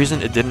for some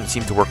reason it didn't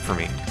seem to work for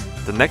me.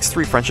 The next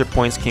 3 friendship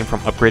points came from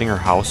upgrading her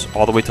house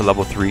all the way to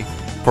level 3.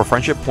 For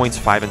friendship points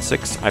 5 and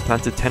 6, I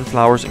planted 10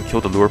 flowers and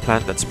killed a lure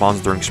plant that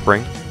spawns during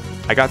spring.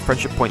 I got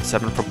friendship point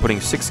 7 from putting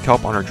 6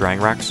 kelp on her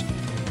drying racks.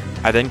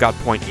 I then got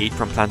point 8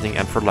 from planting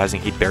and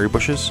fertilizing 8 berry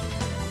bushes.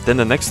 Then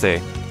the next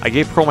day, I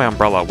gave Pearl my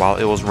umbrella while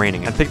it was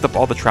raining and picked up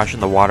all the trash in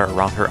the water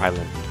around her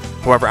island.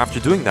 However, after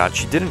doing that,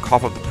 she didn't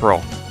cough up the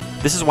Pearl.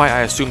 This is why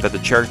I assumed that the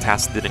chair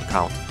task didn't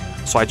count,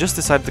 so I just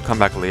decided to come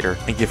back later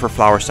and give her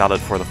flower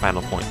salad for the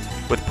final point.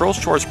 With Pearl's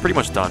chores pretty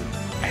much done,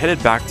 I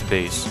headed back to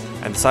base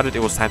and decided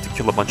it was time to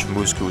kill a bunch of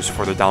moose goose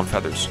for their down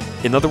feathers.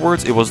 In other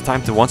words, it was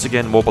time to once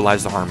again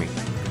mobilize the army.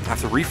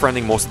 After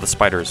refriending most of the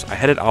spiders, I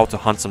headed out to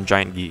hunt some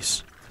giant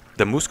geese.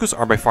 The moose goose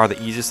are by far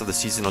the easiest of the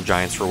seasonal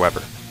giants for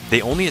Weber.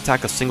 They only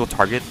attack a single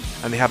target,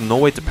 and they have no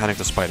way to panic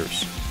the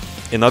spiders.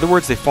 In other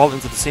words, they fall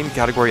into the same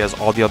category as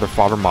all the other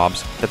fodder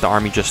mobs that the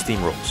army just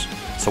steamrolls.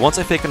 So once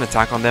I fake an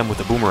attack on them with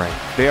a boomerang,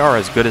 they are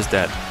as good as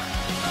dead.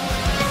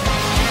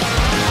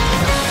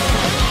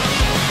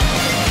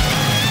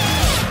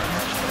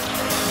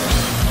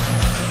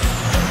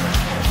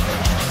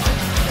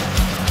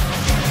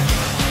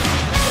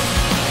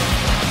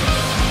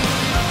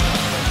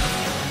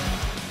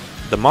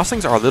 The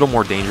Moslings are a little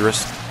more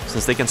dangerous,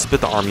 since they can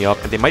split the army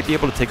up and they might be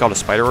able to take out a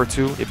spider or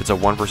two if it's a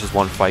 1 versus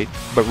 1 fight,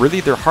 but really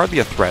they're hardly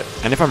a threat,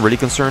 and if I'm really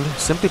concerned,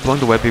 simply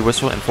blowing the Werepig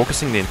whistle and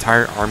focusing the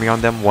entire army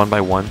on them one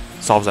by one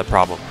solves that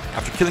problem.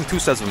 After killing 2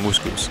 sets of moose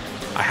goose,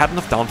 I had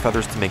enough down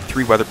feathers to make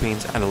 3 weather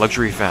panes and a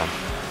luxury fan.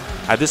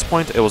 At this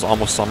point it was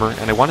almost summer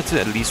and I wanted to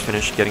at least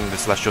finish getting the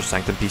Celestial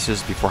Sanctum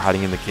pieces before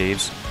hiding in the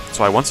caves,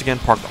 so I once again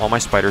parked all my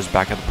spiders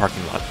back at the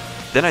parking lot.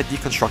 Then I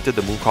deconstructed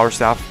the Mooncaller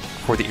staff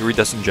for the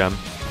iridescent gem,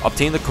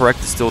 obtained the correct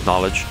distilled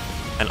knowledge,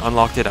 and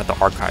unlocked it at the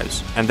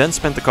archives, and then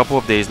spent a couple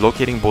of days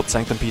locating both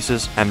Sanctum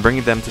pieces and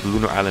bringing them to the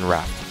Lunar Island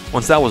raft.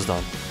 Once that was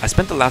done, I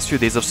spent the last few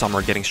days of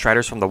summer getting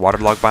striders from the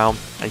waterlogged biome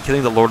and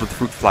killing the Lord of the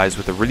Fruit Flies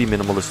with a really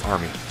minimalist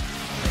army.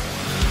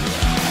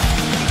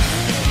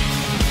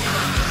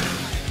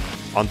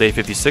 On day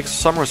 56,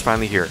 summer was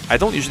finally here. I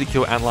don't usually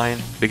kill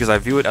Antlion because I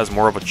view it as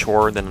more of a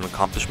chore than an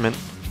accomplishment.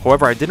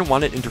 However, I didn't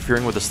want it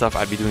interfering with the stuff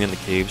I'd be doing in the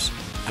caves,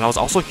 and I was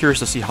also curious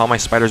to see how my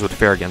spiders would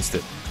fare against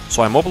it.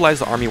 So I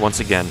mobilized the army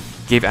once again,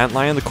 gave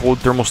Antlion the cold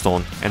thermal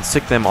stone, and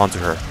sicked them onto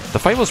her. The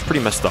fight was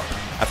pretty messed up.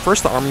 At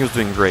first the army was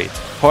doing great.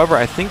 However,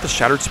 I think the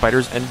shattered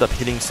spiders ended up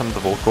hitting some of the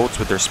Volt goats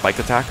with their spike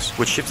attacks,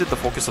 which shifted the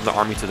focus of the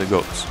army to the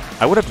goats.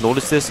 I would have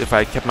noticed this if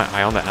I had kept my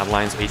eye on the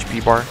Antlion's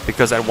HP bar,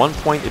 because at one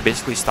point it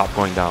basically stopped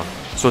going down.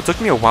 So it took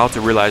me a while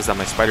to realize that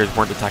my spiders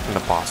weren't attacking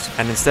the boss,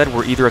 and instead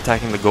were either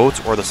attacking the goats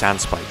or the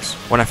sand spikes.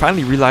 When I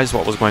finally realized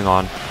what was going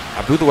on,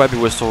 I blew the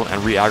Werepig whistle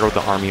and re-aggroed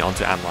the army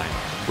onto Antlion,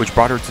 which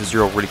brought her to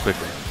 0 really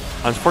quickly.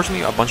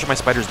 Unfortunately, a bunch of my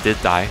spiders did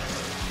die,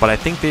 but I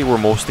think they were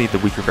mostly the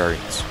weaker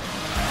variants.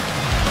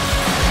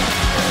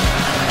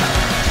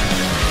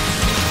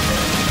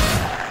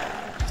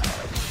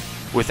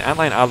 With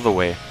Antlion out of the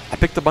way, I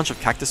picked a bunch of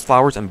cactus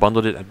flowers and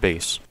bundled it at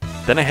base.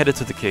 Then I headed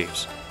to the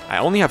caves. I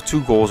only have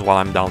 2 goals while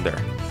I'm down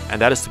there,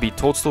 and that is to beat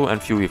Toadstool and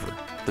Fuelweaver.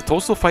 The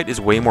Toadstool fight is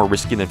way more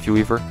risky than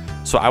Fuelweaver,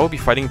 so I will be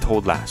fighting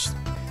Toad last.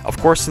 Of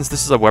course, since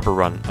this is a Weber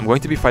run, I'm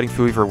going to be fighting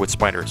Fuelweaver with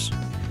spiders.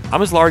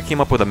 Amazlari came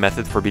up with a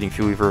method for beating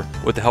Fuelweaver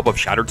with the help of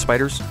shattered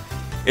spiders.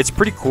 It's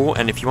pretty cool,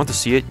 and if you want to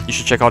see it, you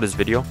should check out his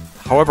video.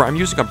 However, I'm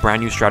using a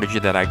brand new strategy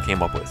that I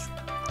came up with.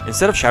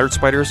 Instead of shattered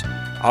spiders,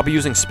 I'll be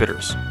using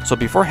spitters. So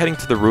before heading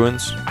to the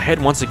ruins, I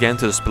head once again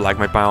to the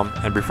stalagmite biome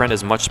and befriend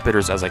as much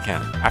spitters as I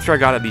can. After I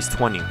got at least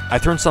 20, I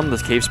turned some of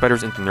the cave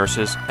spiders into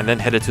nurses and then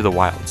headed to the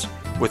wilds.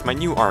 With my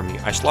new army,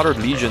 I slaughtered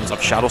legions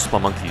of shadow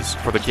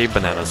spelunkies for the cave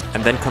bananas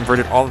and then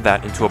converted all of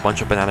that into a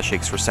bunch of banana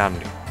shakes for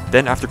sanity.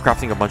 Then after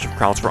crafting a bunch of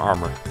crowns for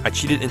armor, I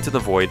cheated into the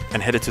void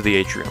and headed to the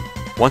atrium.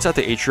 Once at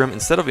the atrium,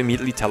 instead of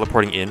immediately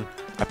teleporting in,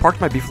 I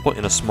parked my beefalo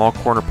in a small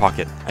corner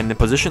pocket and then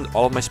positioned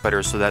all of my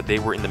spiders so that they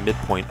were in the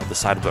midpoint of the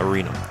side of the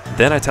arena.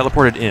 Then I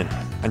teleported in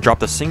and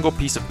dropped a single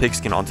piece of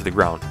pigskin onto the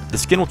ground. The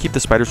skin will keep the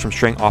spiders from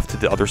straying off to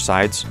the other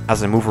sides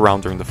as I move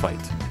around during the fight.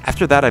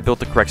 After that, I built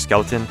the correct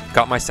skeleton,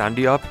 got my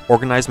sanity up,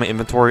 organized my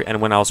inventory,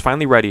 and when I was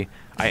finally ready,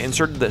 I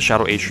inserted the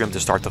shadow atrium to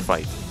start the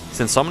fight.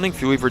 Since summoning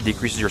Fuelweaver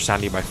decreases your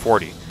sanity by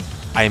 40,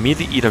 I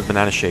immediately eat a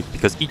banana shake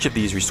because each of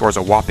these restores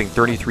a whopping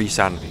 33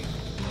 sanity.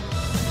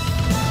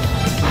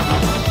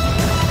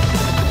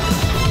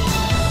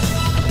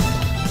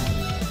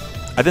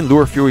 I then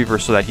lure Fuelweaver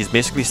so that he's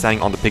basically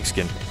standing on the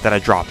pigskin that I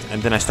dropped,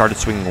 and then I started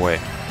swinging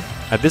away.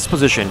 At this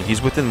position,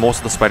 he's within most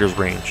of the spider's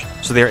range,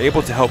 so they are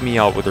able to help me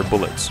out with their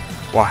bullets,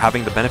 while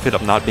having the benefit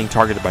of not being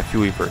targeted by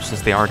Fuelweaver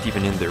since they aren't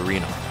even in the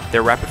arena.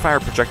 Their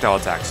rapid-fire projectile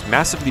attacks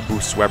massively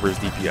boosts Weber's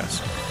DPS,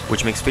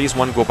 which makes phase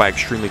 1 go by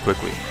extremely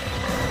quickly.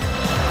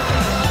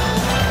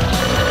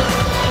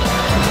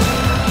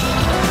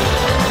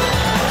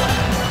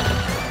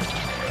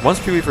 Once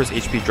Fuelweaver's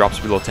HP drops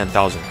below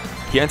 10,000,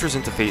 he enters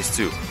into phase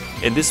 2.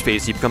 In this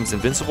phase, he becomes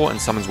invincible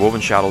and summons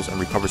Woven Shadows and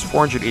recovers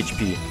 400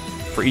 HP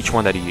for each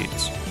one that he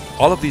eats.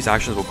 All of these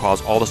actions will cause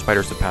all the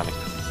spiders to panic.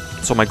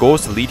 So my goal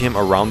is to lead him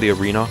around the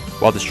arena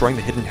while destroying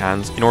the hidden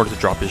hands in order to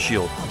drop his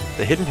shield.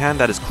 The hidden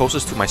hand that is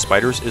closest to my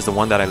spiders is the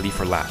one that I leave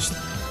for last.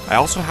 I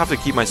also have to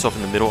keep myself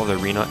in the middle of the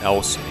arena,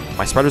 else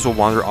my spiders will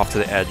wander off to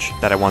the edge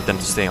that I want them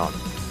to stay on.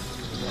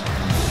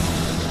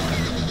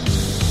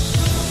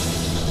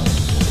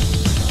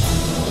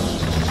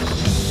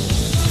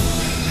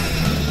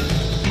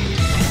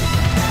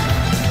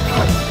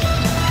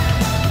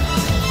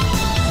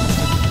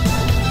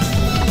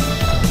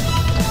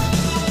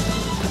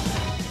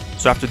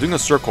 So after doing a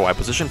circle, I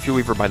position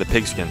Fuelweaver by the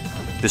pigskin,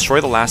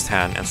 destroy the last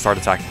hand, and start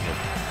attacking him.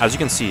 As you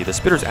can see, the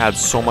spitters add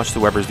so much to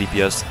Weber's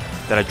DPS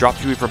that I dropped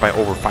Fuelweaver by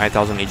over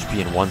 5000 HP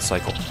in one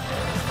cycle.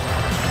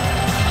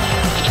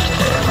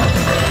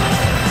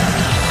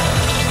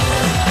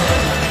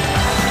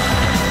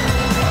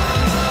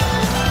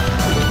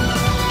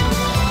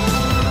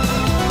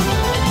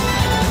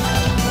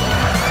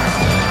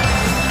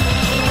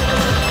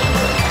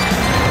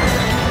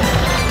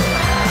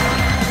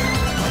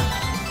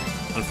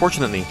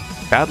 Unfortunately,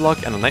 bad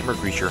luck and a nightmare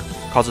creature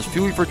causes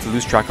Fuelweaver to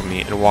lose track of me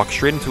and walk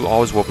straight into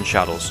all his woven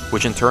shadows,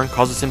 which in turn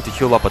causes him to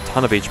heal up a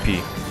ton of HP.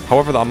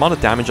 However, the amount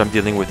of damage I'm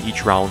dealing with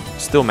each round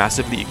still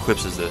massively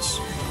eclipses this.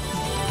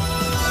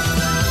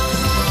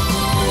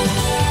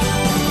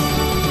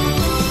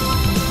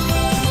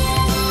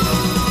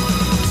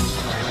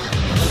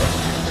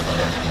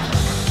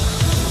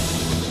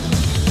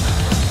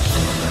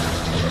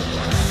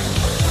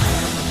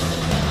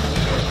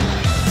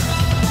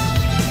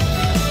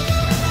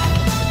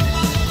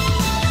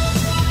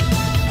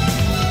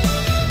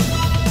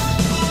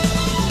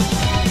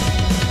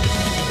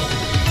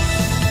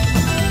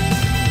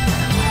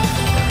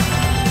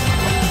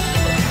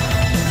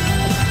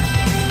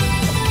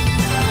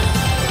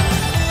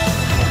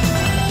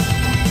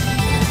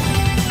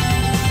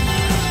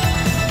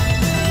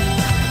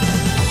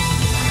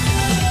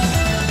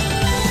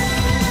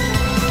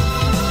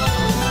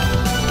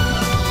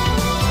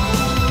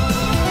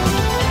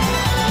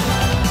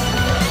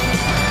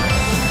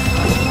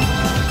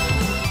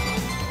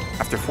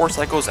 After 4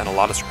 cycles and a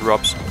lot of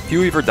screw-ups,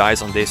 Fuelweaver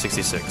dies on day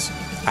 66.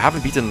 I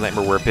haven't beaten the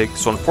Nightmare Werepig,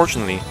 so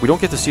unfortunately, we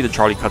don't get to see the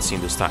Charlie cutscene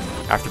this time.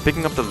 After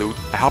picking up the loot,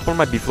 I hop on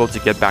my beefloat to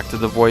get back to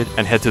the Void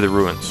and head to the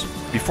ruins.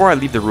 Before I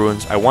leave the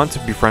ruins, I want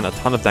to befriend a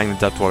ton of Dangling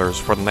Death Dwellers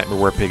for the Nightmare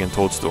Werepig and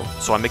Toadstool,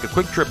 so I make a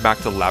quick trip back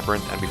to the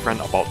Labyrinth and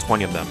befriend about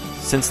 20 of them.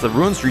 Since the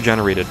ruins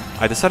regenerated,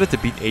 I decided to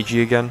beat AG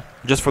again,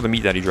 just for the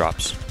meat that he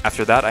drops.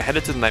 After that, I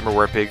headed to the Nightmare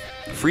Werepig,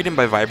 freed him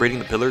by vibrating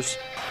the pillars,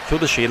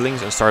 killed the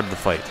Shadlings, and started the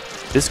fight.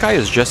 This guy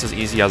is just as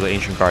easy as the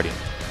Ancient Guardian.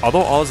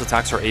 Although all his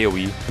attacks are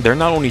AoE, they're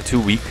not only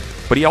too weak,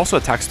 but he also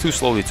attacks too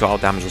slowly to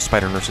outdamage the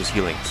Spider Nurse's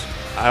healings.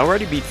 I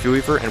already beat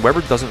Fuelweaver, and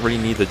Weber doesn't really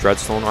need the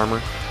Dreadstone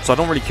armor, so I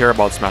don't really care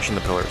about smashing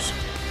the pillars.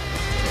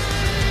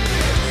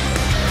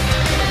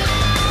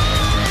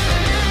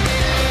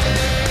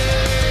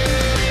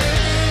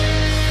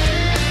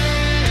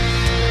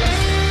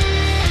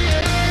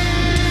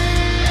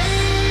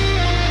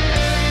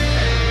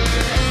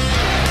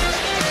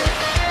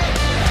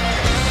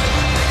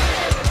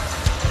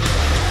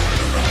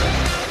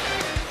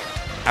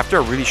 After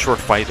a really short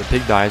fight, the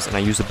pig dies and I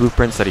use the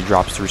blueprints that he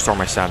drops to restore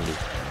my sanity.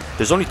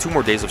 There's only 2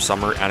 more days of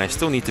summer and I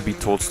still need to beat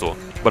Toadstool,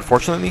 but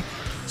fortunately,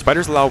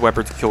 spiders allow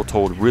Weber to kill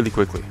Toad really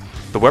quickly.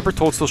 The Weber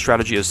Toadstool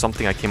strategy is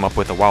something I came up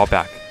with a while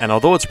back, and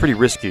although it's pretty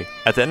risky,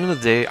 at the end of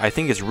the day I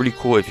think it's really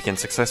cool if you can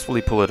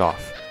successfully pull it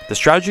off. The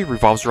strategy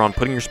revolves around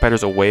putting your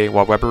spiders away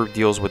while Weber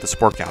deals with the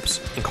spore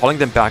caps, and calling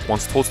them back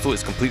once Toadstool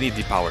is completely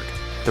depowered.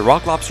 The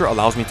Rock Lobster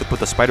allows me to put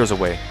the spiders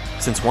away,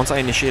 since once I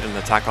initiate an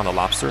attack on the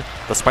lobster,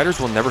 the spiders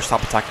will never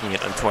stop attacking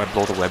it until I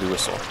blow the webby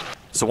whistle.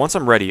 So once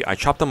I'm ready, I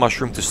chop the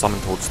mushroom to summon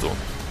Toadstool.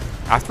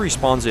 After he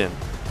spawns in,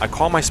 I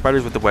call my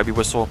spiders with the webby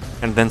whistle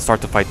and then start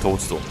to fight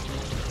Toadstool.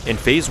 In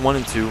phase 1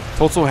 and 2,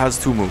 Toadstool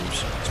has 2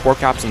 moves, Spore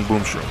Caps and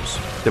Boom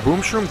Shrooms. The Boom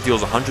Shroom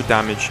deals 100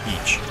 damage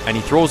each, and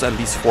he throws at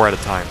least 4 at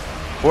a time.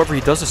 However,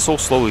 he does this so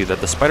slowly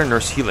that the Spider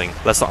Nurse healing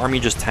lets the army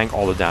just tank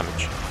all the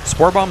damage.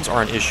 Spore Bombs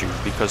are an issue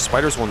because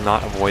spiders will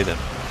not avoid them,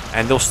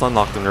 and they'll stun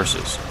lock the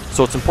nurses,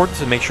 so it's important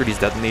to make sure these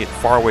detonate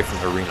far away from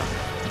the arena.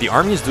 The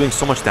army is doing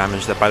so much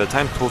damage that by the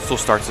time Toadstool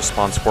starts to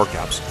spawn Spore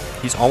Caps,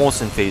 he's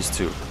almost in phase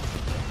 2.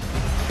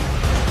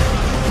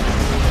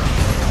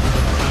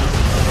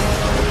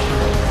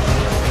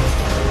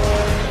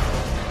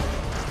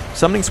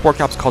 Summoning Spore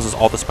Caps causes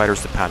all the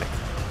spiders to panic.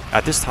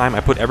 At this time, I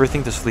put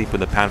everything to sleep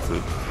with the Pan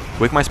Flute,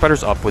 wake my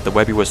spiders up with the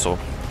Webby Whistle,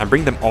 and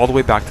bring them all the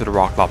way back to the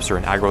Rock Lobster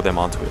and aggro them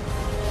onto it.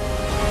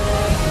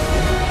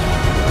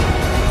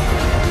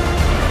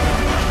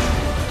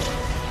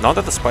 Now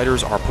that the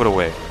spiders are put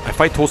away, I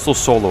fight Toadstool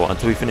solo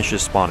until he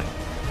finishes spawning.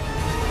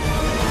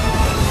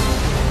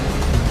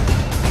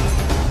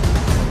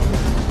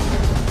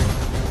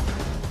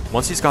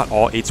 Once he's got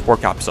all 8 Spore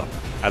Caps up,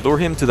 I lure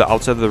him to the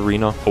outside of the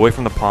arena, away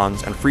from the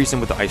ponds, and freeze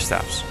him with the Ice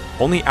Staffs.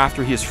 Only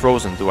after he is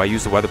frozen do I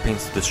use the Weather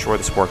Paints to destroy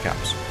the Spore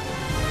Caps.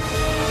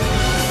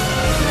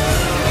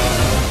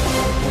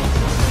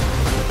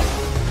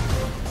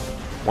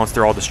 Once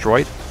they're all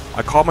destroyed,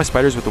 I call my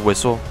spiders with the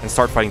whistle and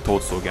start fighting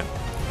Toadstool again.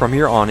 From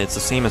here on, it's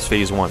the same as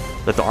phase 1.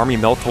 Let the army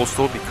melt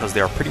Toadstool because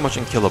they are pretty much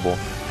unkillable,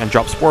 and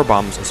drop spore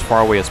bombs as far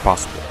away as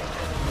possible.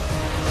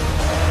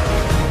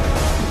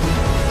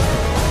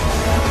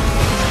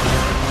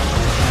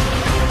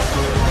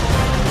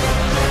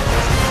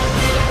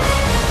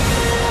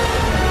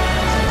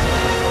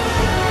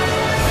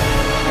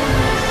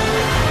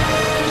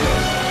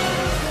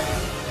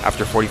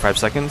 After 45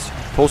 seconds,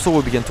 Toadstool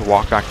will begin to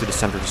walk back to the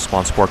center to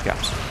spawn spore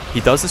caps. He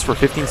does this for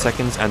 15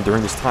 seconds, and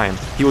during this time,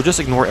 he will just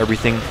ignore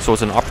everything, so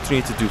it's an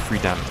opportunity to do free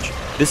damage.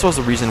 This was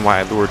the reason why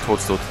I lured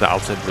Toadstool to the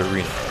outside of the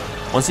arena.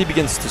 Once he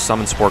begins to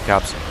summon spore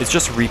caps, it's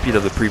just a repeat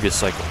of the previous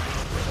cycle.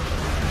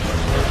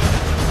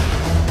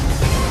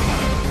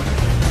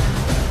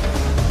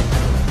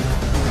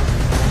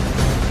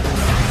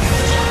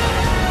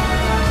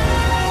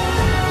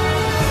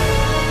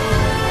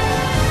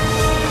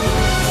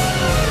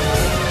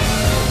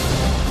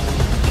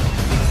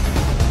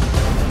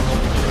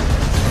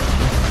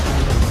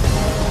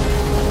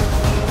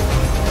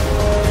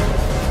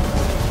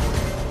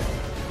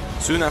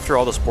 Soon after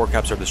all the spore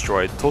caps are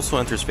destroyed, Toadstool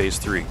enters phase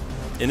 3.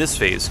 In this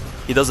phase,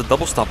 he does a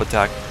double stomp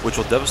attack, which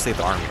will devastate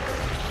the army.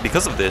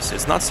 Because of this,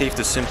 it's not safe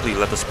to simply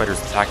let the spiders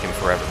attack him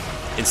forever.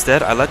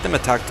 Instead, I let them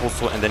attack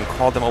Toadstool and then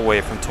call them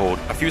away from Toad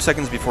a few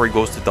seconds before he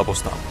goes to double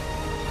stomp.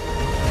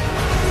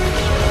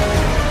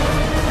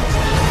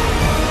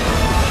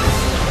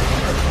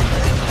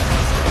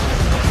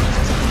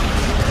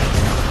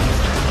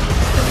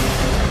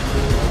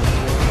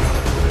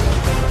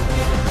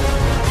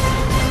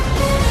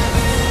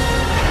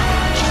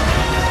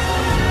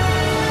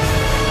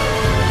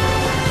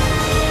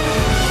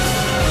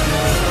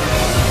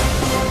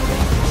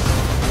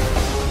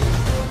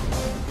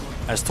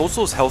 As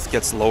Toadstool's health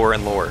gets lower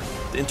and lower,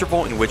 the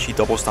interval in which he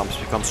double stomps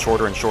becomes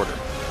shorter and shorter,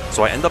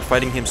 so I end up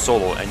fighting him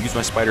solo and use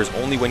my spiders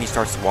only when he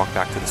starts to walk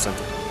back to the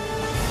center.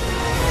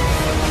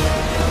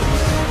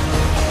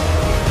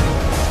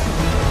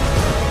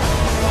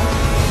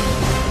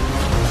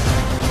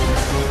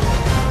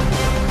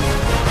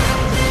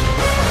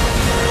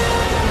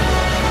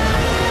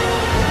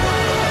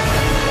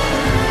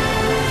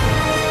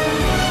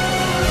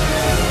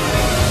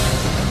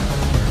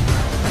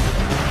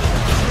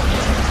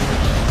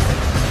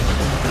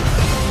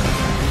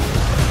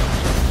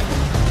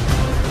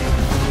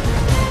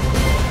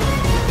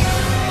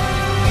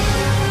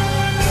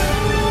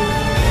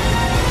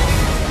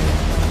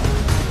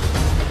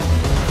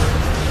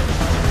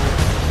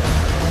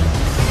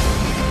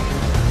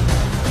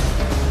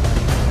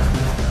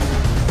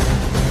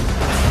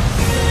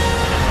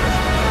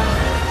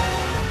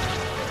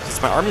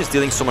 My army is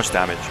dealing so much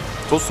damage.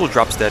 Toadstool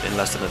drops dead in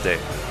less than a day.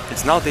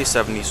 It's now day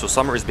 70, so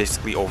summer is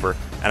basically over,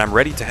 and I'm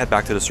ready to head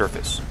back to the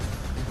surface.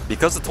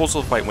 Because the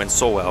Toadstool fight went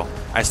so well,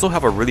 I still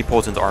have a really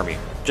potent army,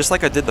 just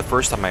like I did the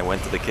first time I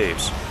went to the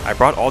caves. I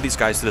brought all these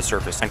guys to the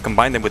surface and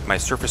combined them with my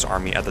surface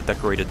army at the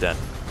decorated den.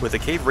 With the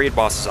cave raid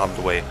bosses out of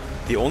the way,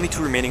 the only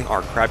two remaining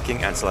are Crab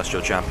King and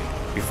Celestial Champion.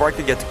 Before I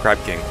could get to Crab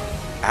King,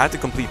 I had to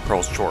complete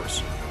Pearl's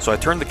chores, so I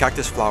turned the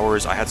cactus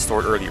flowers I had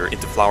stored earlier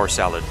into flower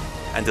salad,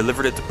 and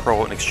delivered it to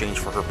Pearl in exchange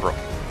for her pearl.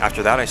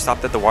 After that, I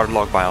stopped at the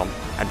waterlogged biome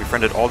and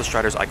befriended all the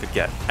striders I could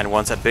get, and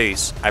once at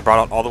base, I brought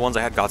out all the ones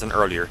I had gotten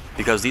earlier,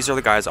 because these are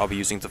the guys I'll be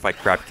using to fight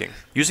Crab King.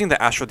 Using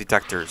the astro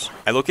detectors,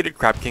 I located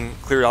Crab King,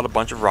 cleared out a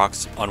bunch of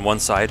rocks on one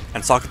side,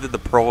 and socketed the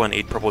pearl and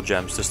 8 purple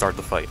gems to start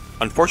the fight.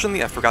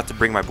 Unfortunately, I forgot to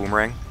bring my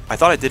boomerang. I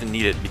thought I didn't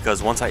need it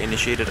because once I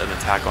initiated an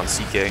attack on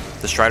CK,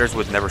 the striders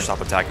would never stop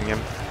attacking him.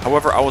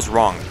 However, I was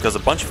wrong because a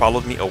bunch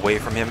followed me away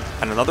from him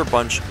and another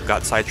bunch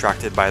got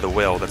sidetracked by the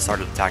whale that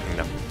started attacking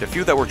them. The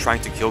few that were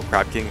trying to kill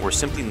Crab King were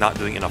simply not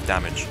doing enough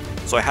damage.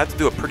 So I had to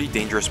do a pretty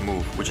dangerous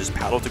move, which is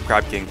paddle to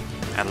Crab King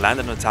and land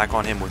an attack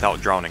on him without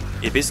drowning.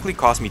 It basically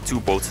cost me 2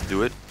 boats to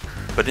do it,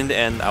 but in the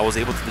end I was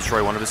able to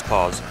destroy one of his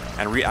claws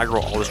and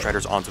re-aggro all the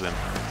striders onto him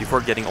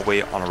before getting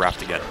away on a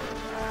raft again.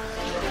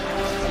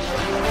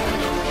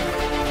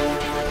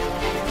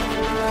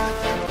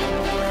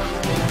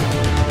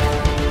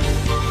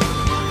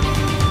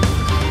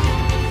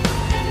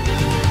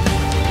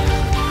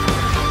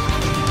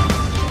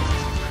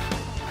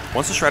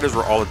 Once the striders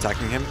were all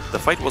attacking him, the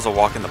fight was a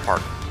walk in the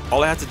park.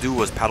 All I had to do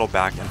was paddle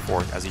back and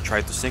forth as he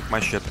tried to sink my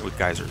ship with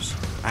geysers.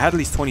 I had at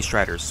least 20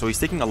 striders, so he's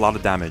taking a lot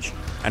of damage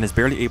and is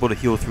barely able to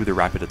heal through the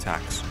rapid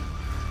attacks.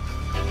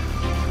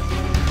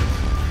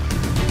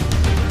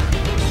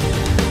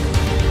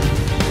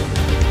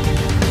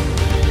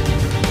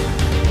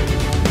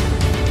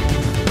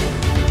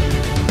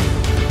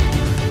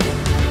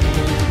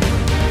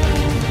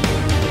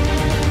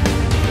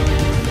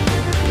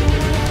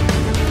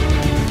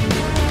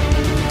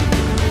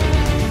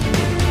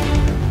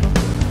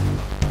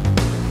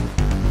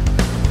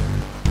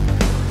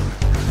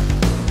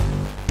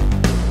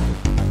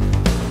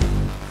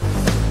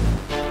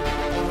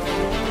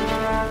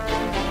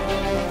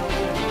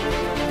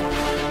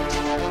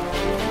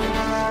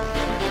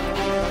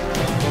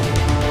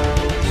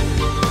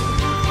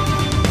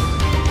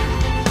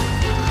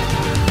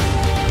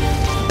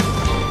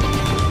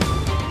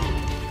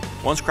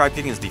 Once Crab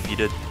King is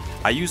defeated,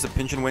 I used the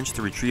Pigeon Winch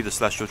to retrieve the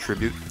Celestial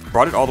Tribute,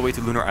 brought it all the way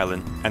to Lunar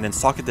Island, and then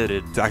socketed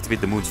it to activate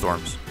the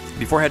Moonstorms.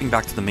 Before heading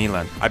back to the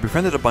mainland, I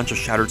befriended a bunch of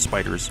Shattered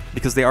Spiders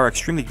because they are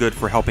extremely good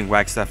for helping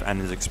Wagstaff and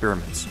his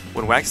experiments.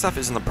 When Wagstaff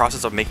is in the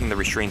process of making the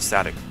restraint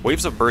static,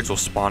 waves of birds will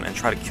spawn and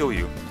try to kill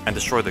you and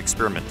destroy the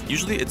experiment.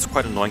 Usually it's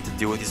quite annoying to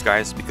deal with these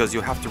guys because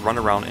you'll have to run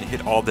around and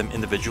hit all of them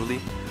individually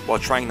while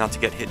trying not to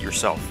get hit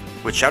yourself.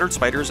 With Shattered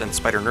Spiders and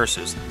Spider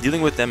Nurses,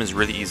 dealing with them is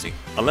really easy.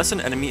 Unless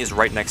an enemy is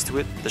right next to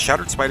it, the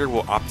Shattered Spider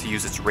will opt to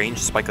use its ranged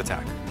spike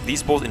attack.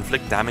 These both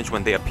inflict damage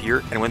when they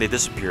appear and when they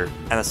disappear,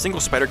 and a single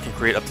spider can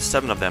create up to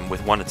 7 of them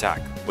with one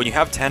attack. When you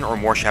have 10 or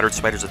more Shattered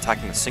Spiders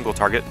attacking a single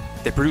target,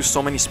 they produce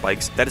so many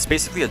spikes that it's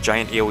basically a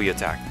giant AoE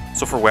attack.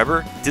 So for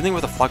Weber, dealing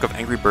with a flock of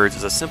angry birds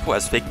is as simple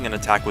as faking an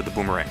attack with the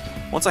boomerang.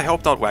 Once I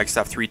helped out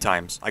Wagstaff 3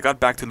 times, I got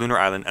back to Lunar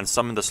Island and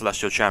summoned the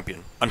Celestial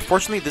Champion.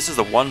 Unfortunately, this is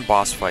the one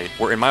boss fight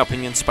where in my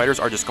opinion, spiders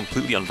are just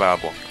completely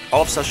unviable.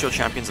 All of Celestial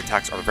Champion's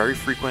attacks are very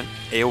frequent,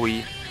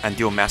 AoE, and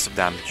deal massive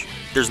damage.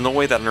 There's no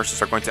way that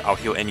nurses are going to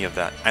out-heal any of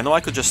that. I know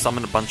I could just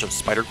summon a bunch of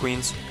Spider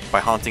Queens by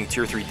haunting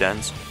tier 3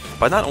 dens,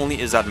 but not only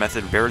is that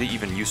method barely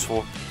even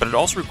useful, but it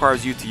also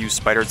requires you to use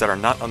spiders that are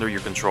not under your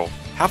control.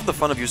 Half the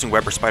fun of using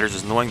Weber spiders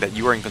is knowing that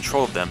you are in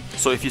control of them,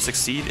 so if you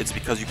succeed, it's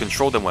because you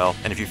control them well,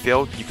 and if you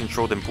fail, you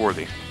control them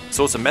poorly.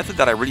 So it's a method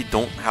that I really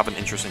don't have an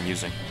interest in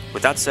using.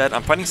 With that said,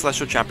 I'm fighting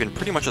Celestial Champion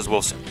pretty much as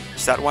Wilson.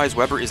 Stat-wise,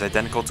 Weber is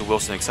identical to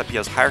Wilson except he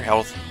has higher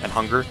health and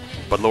hunger,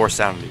 but lower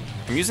sanity.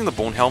 I'm using the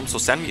Bone Helm, so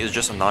sanity is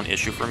just a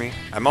non-issue for me.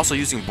 I'm also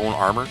using Bone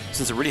Armor,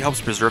 since it really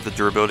helps preserve the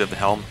durability of the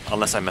helm,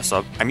 unless I mess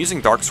up. I'm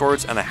using Dark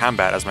Swords and a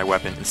Hambat as my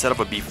weapon instead of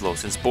a Beefalo,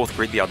 since both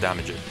greatly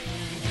outdamage it.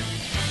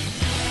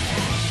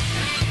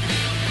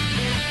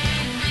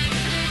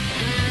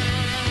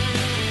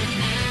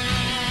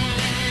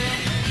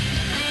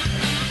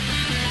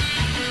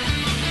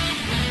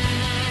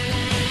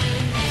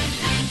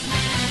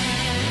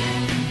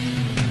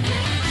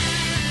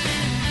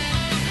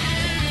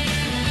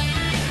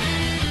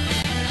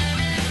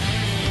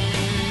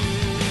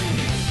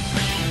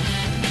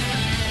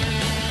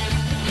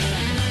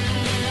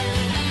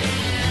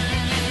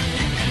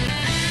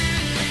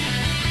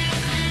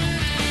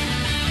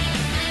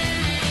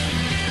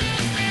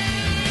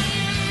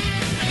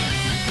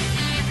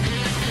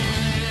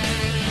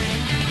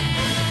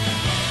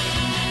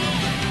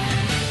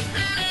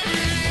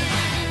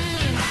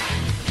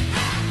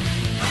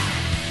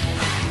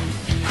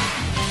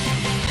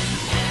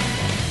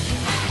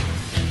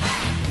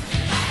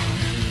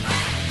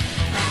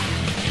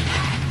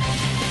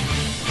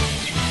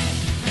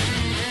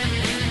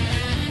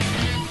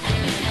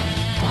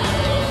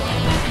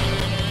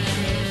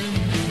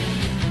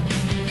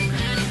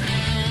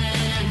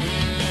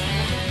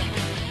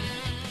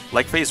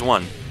 Like Phase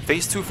 1,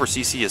 Phase 2 for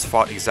CC is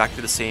fought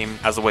exactly the same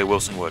as the way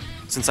Wilson would.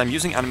 Since I'm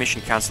using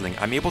animation cancelling,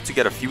 I'm able to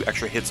get a few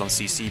extra hits on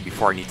CC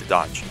before I need to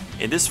dodge.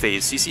 In this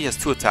phase, CC has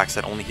 2 attacks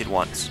that only hit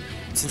once.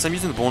 Since I'm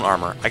using the Bone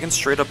Armor, I can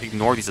straight up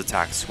ignore these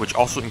attacks, which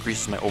also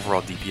increases my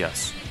overall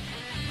DPS.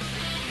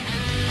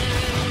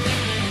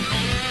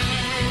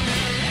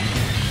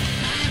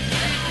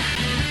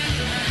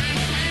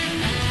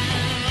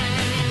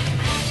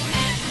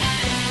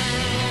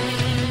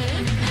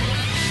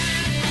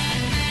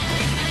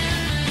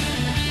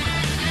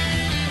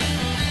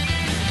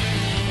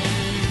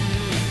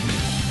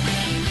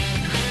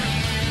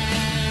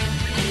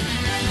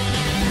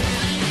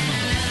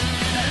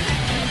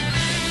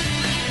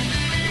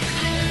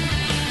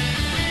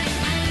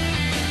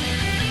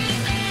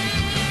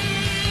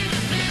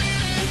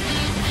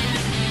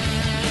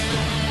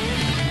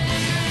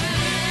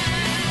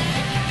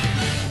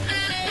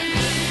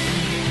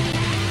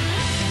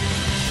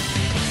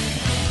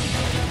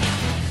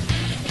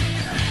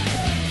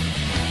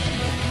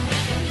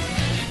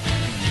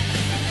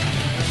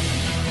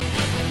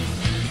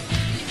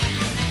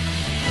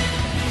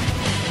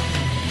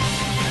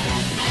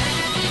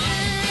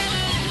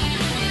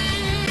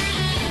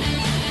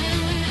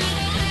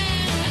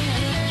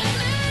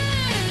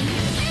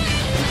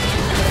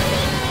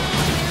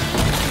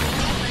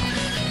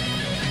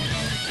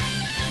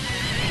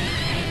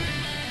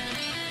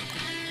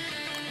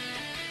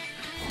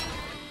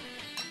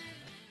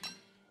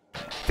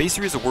 Phase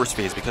 3 is the worst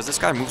phase because this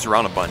guy moves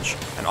around a bunch,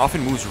 and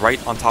often moves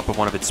right on top of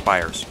one of its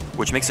spires,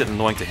 which makes it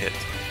annoying to hit.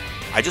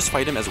 I just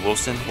fight him as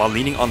Wilson while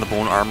leaning on the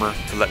Bone Armor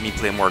to let me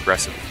play more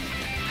aggressive.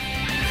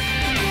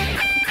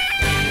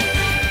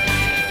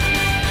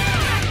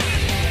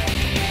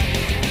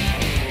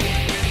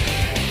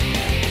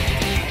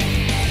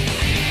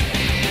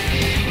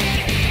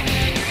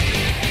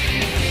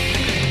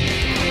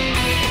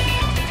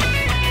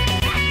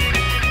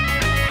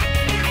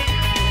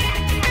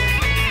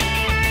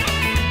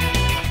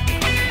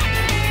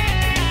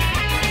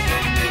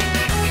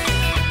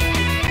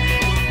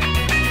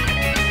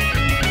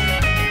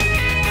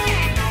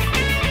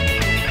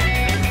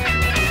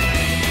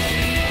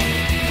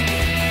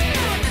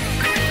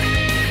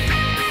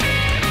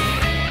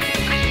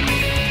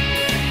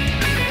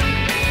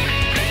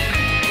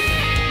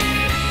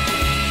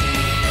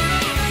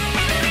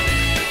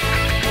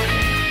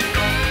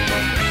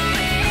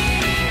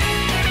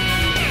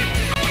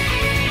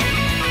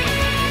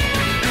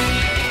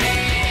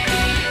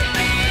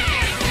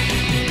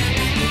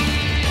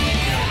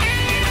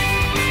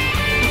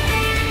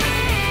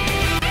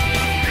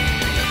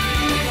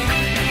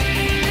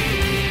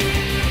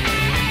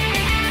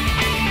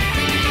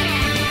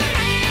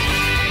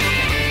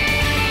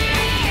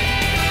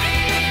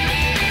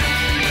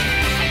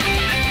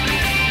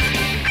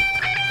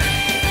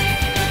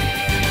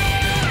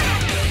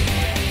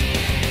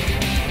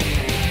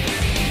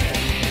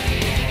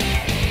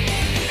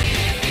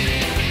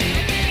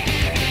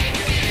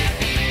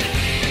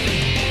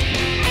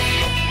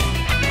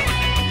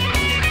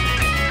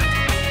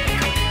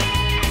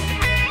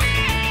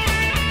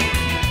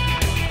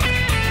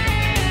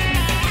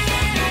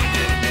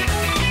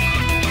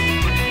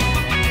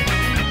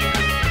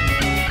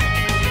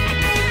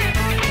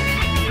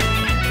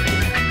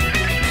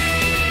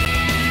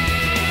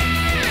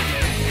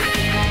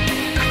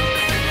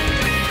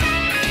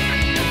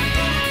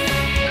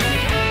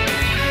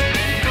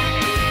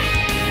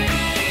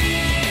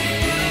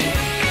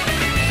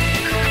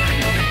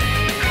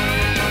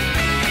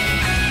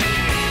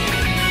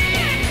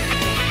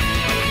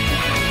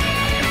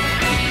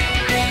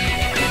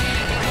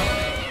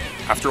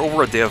 After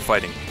over a day of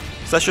fighting,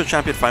 Celestial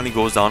Champion finally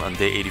goes down on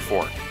day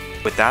 84.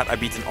 With that, I've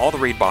beaten all the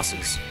raid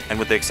bosses, and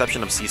with the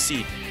exception of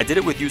CC, I did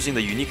it with using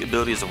the unique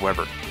abilities of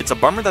Weber. It's a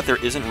bummer that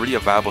there isn't really a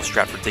viable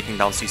strat for taking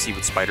down CC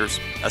with spiders,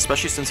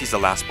 especially since he's the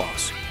last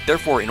boss.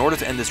 Therefore, in order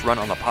to end this run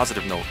on a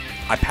positive note,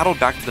 I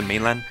paddled back to the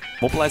mainland,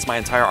 mobilized my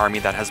entire army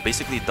that has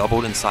basically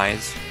doubled in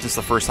size since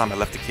the first time I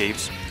left the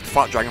caves,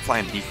 fought Dragonfly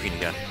and B-Queen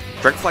again.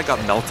 Dragonfly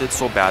got melted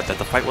so bad that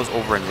the fight was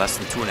over in less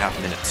than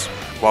 2.5 minutes,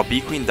 while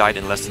B-Queen died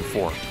in less than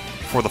 4.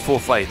 For the full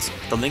fights,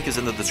 the link is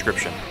in the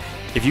description.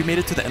 If you made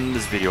it to the end of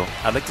this video,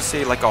 I'd like to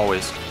say, like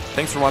always,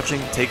 thanks for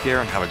watching, take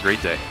care, and have a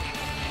great day.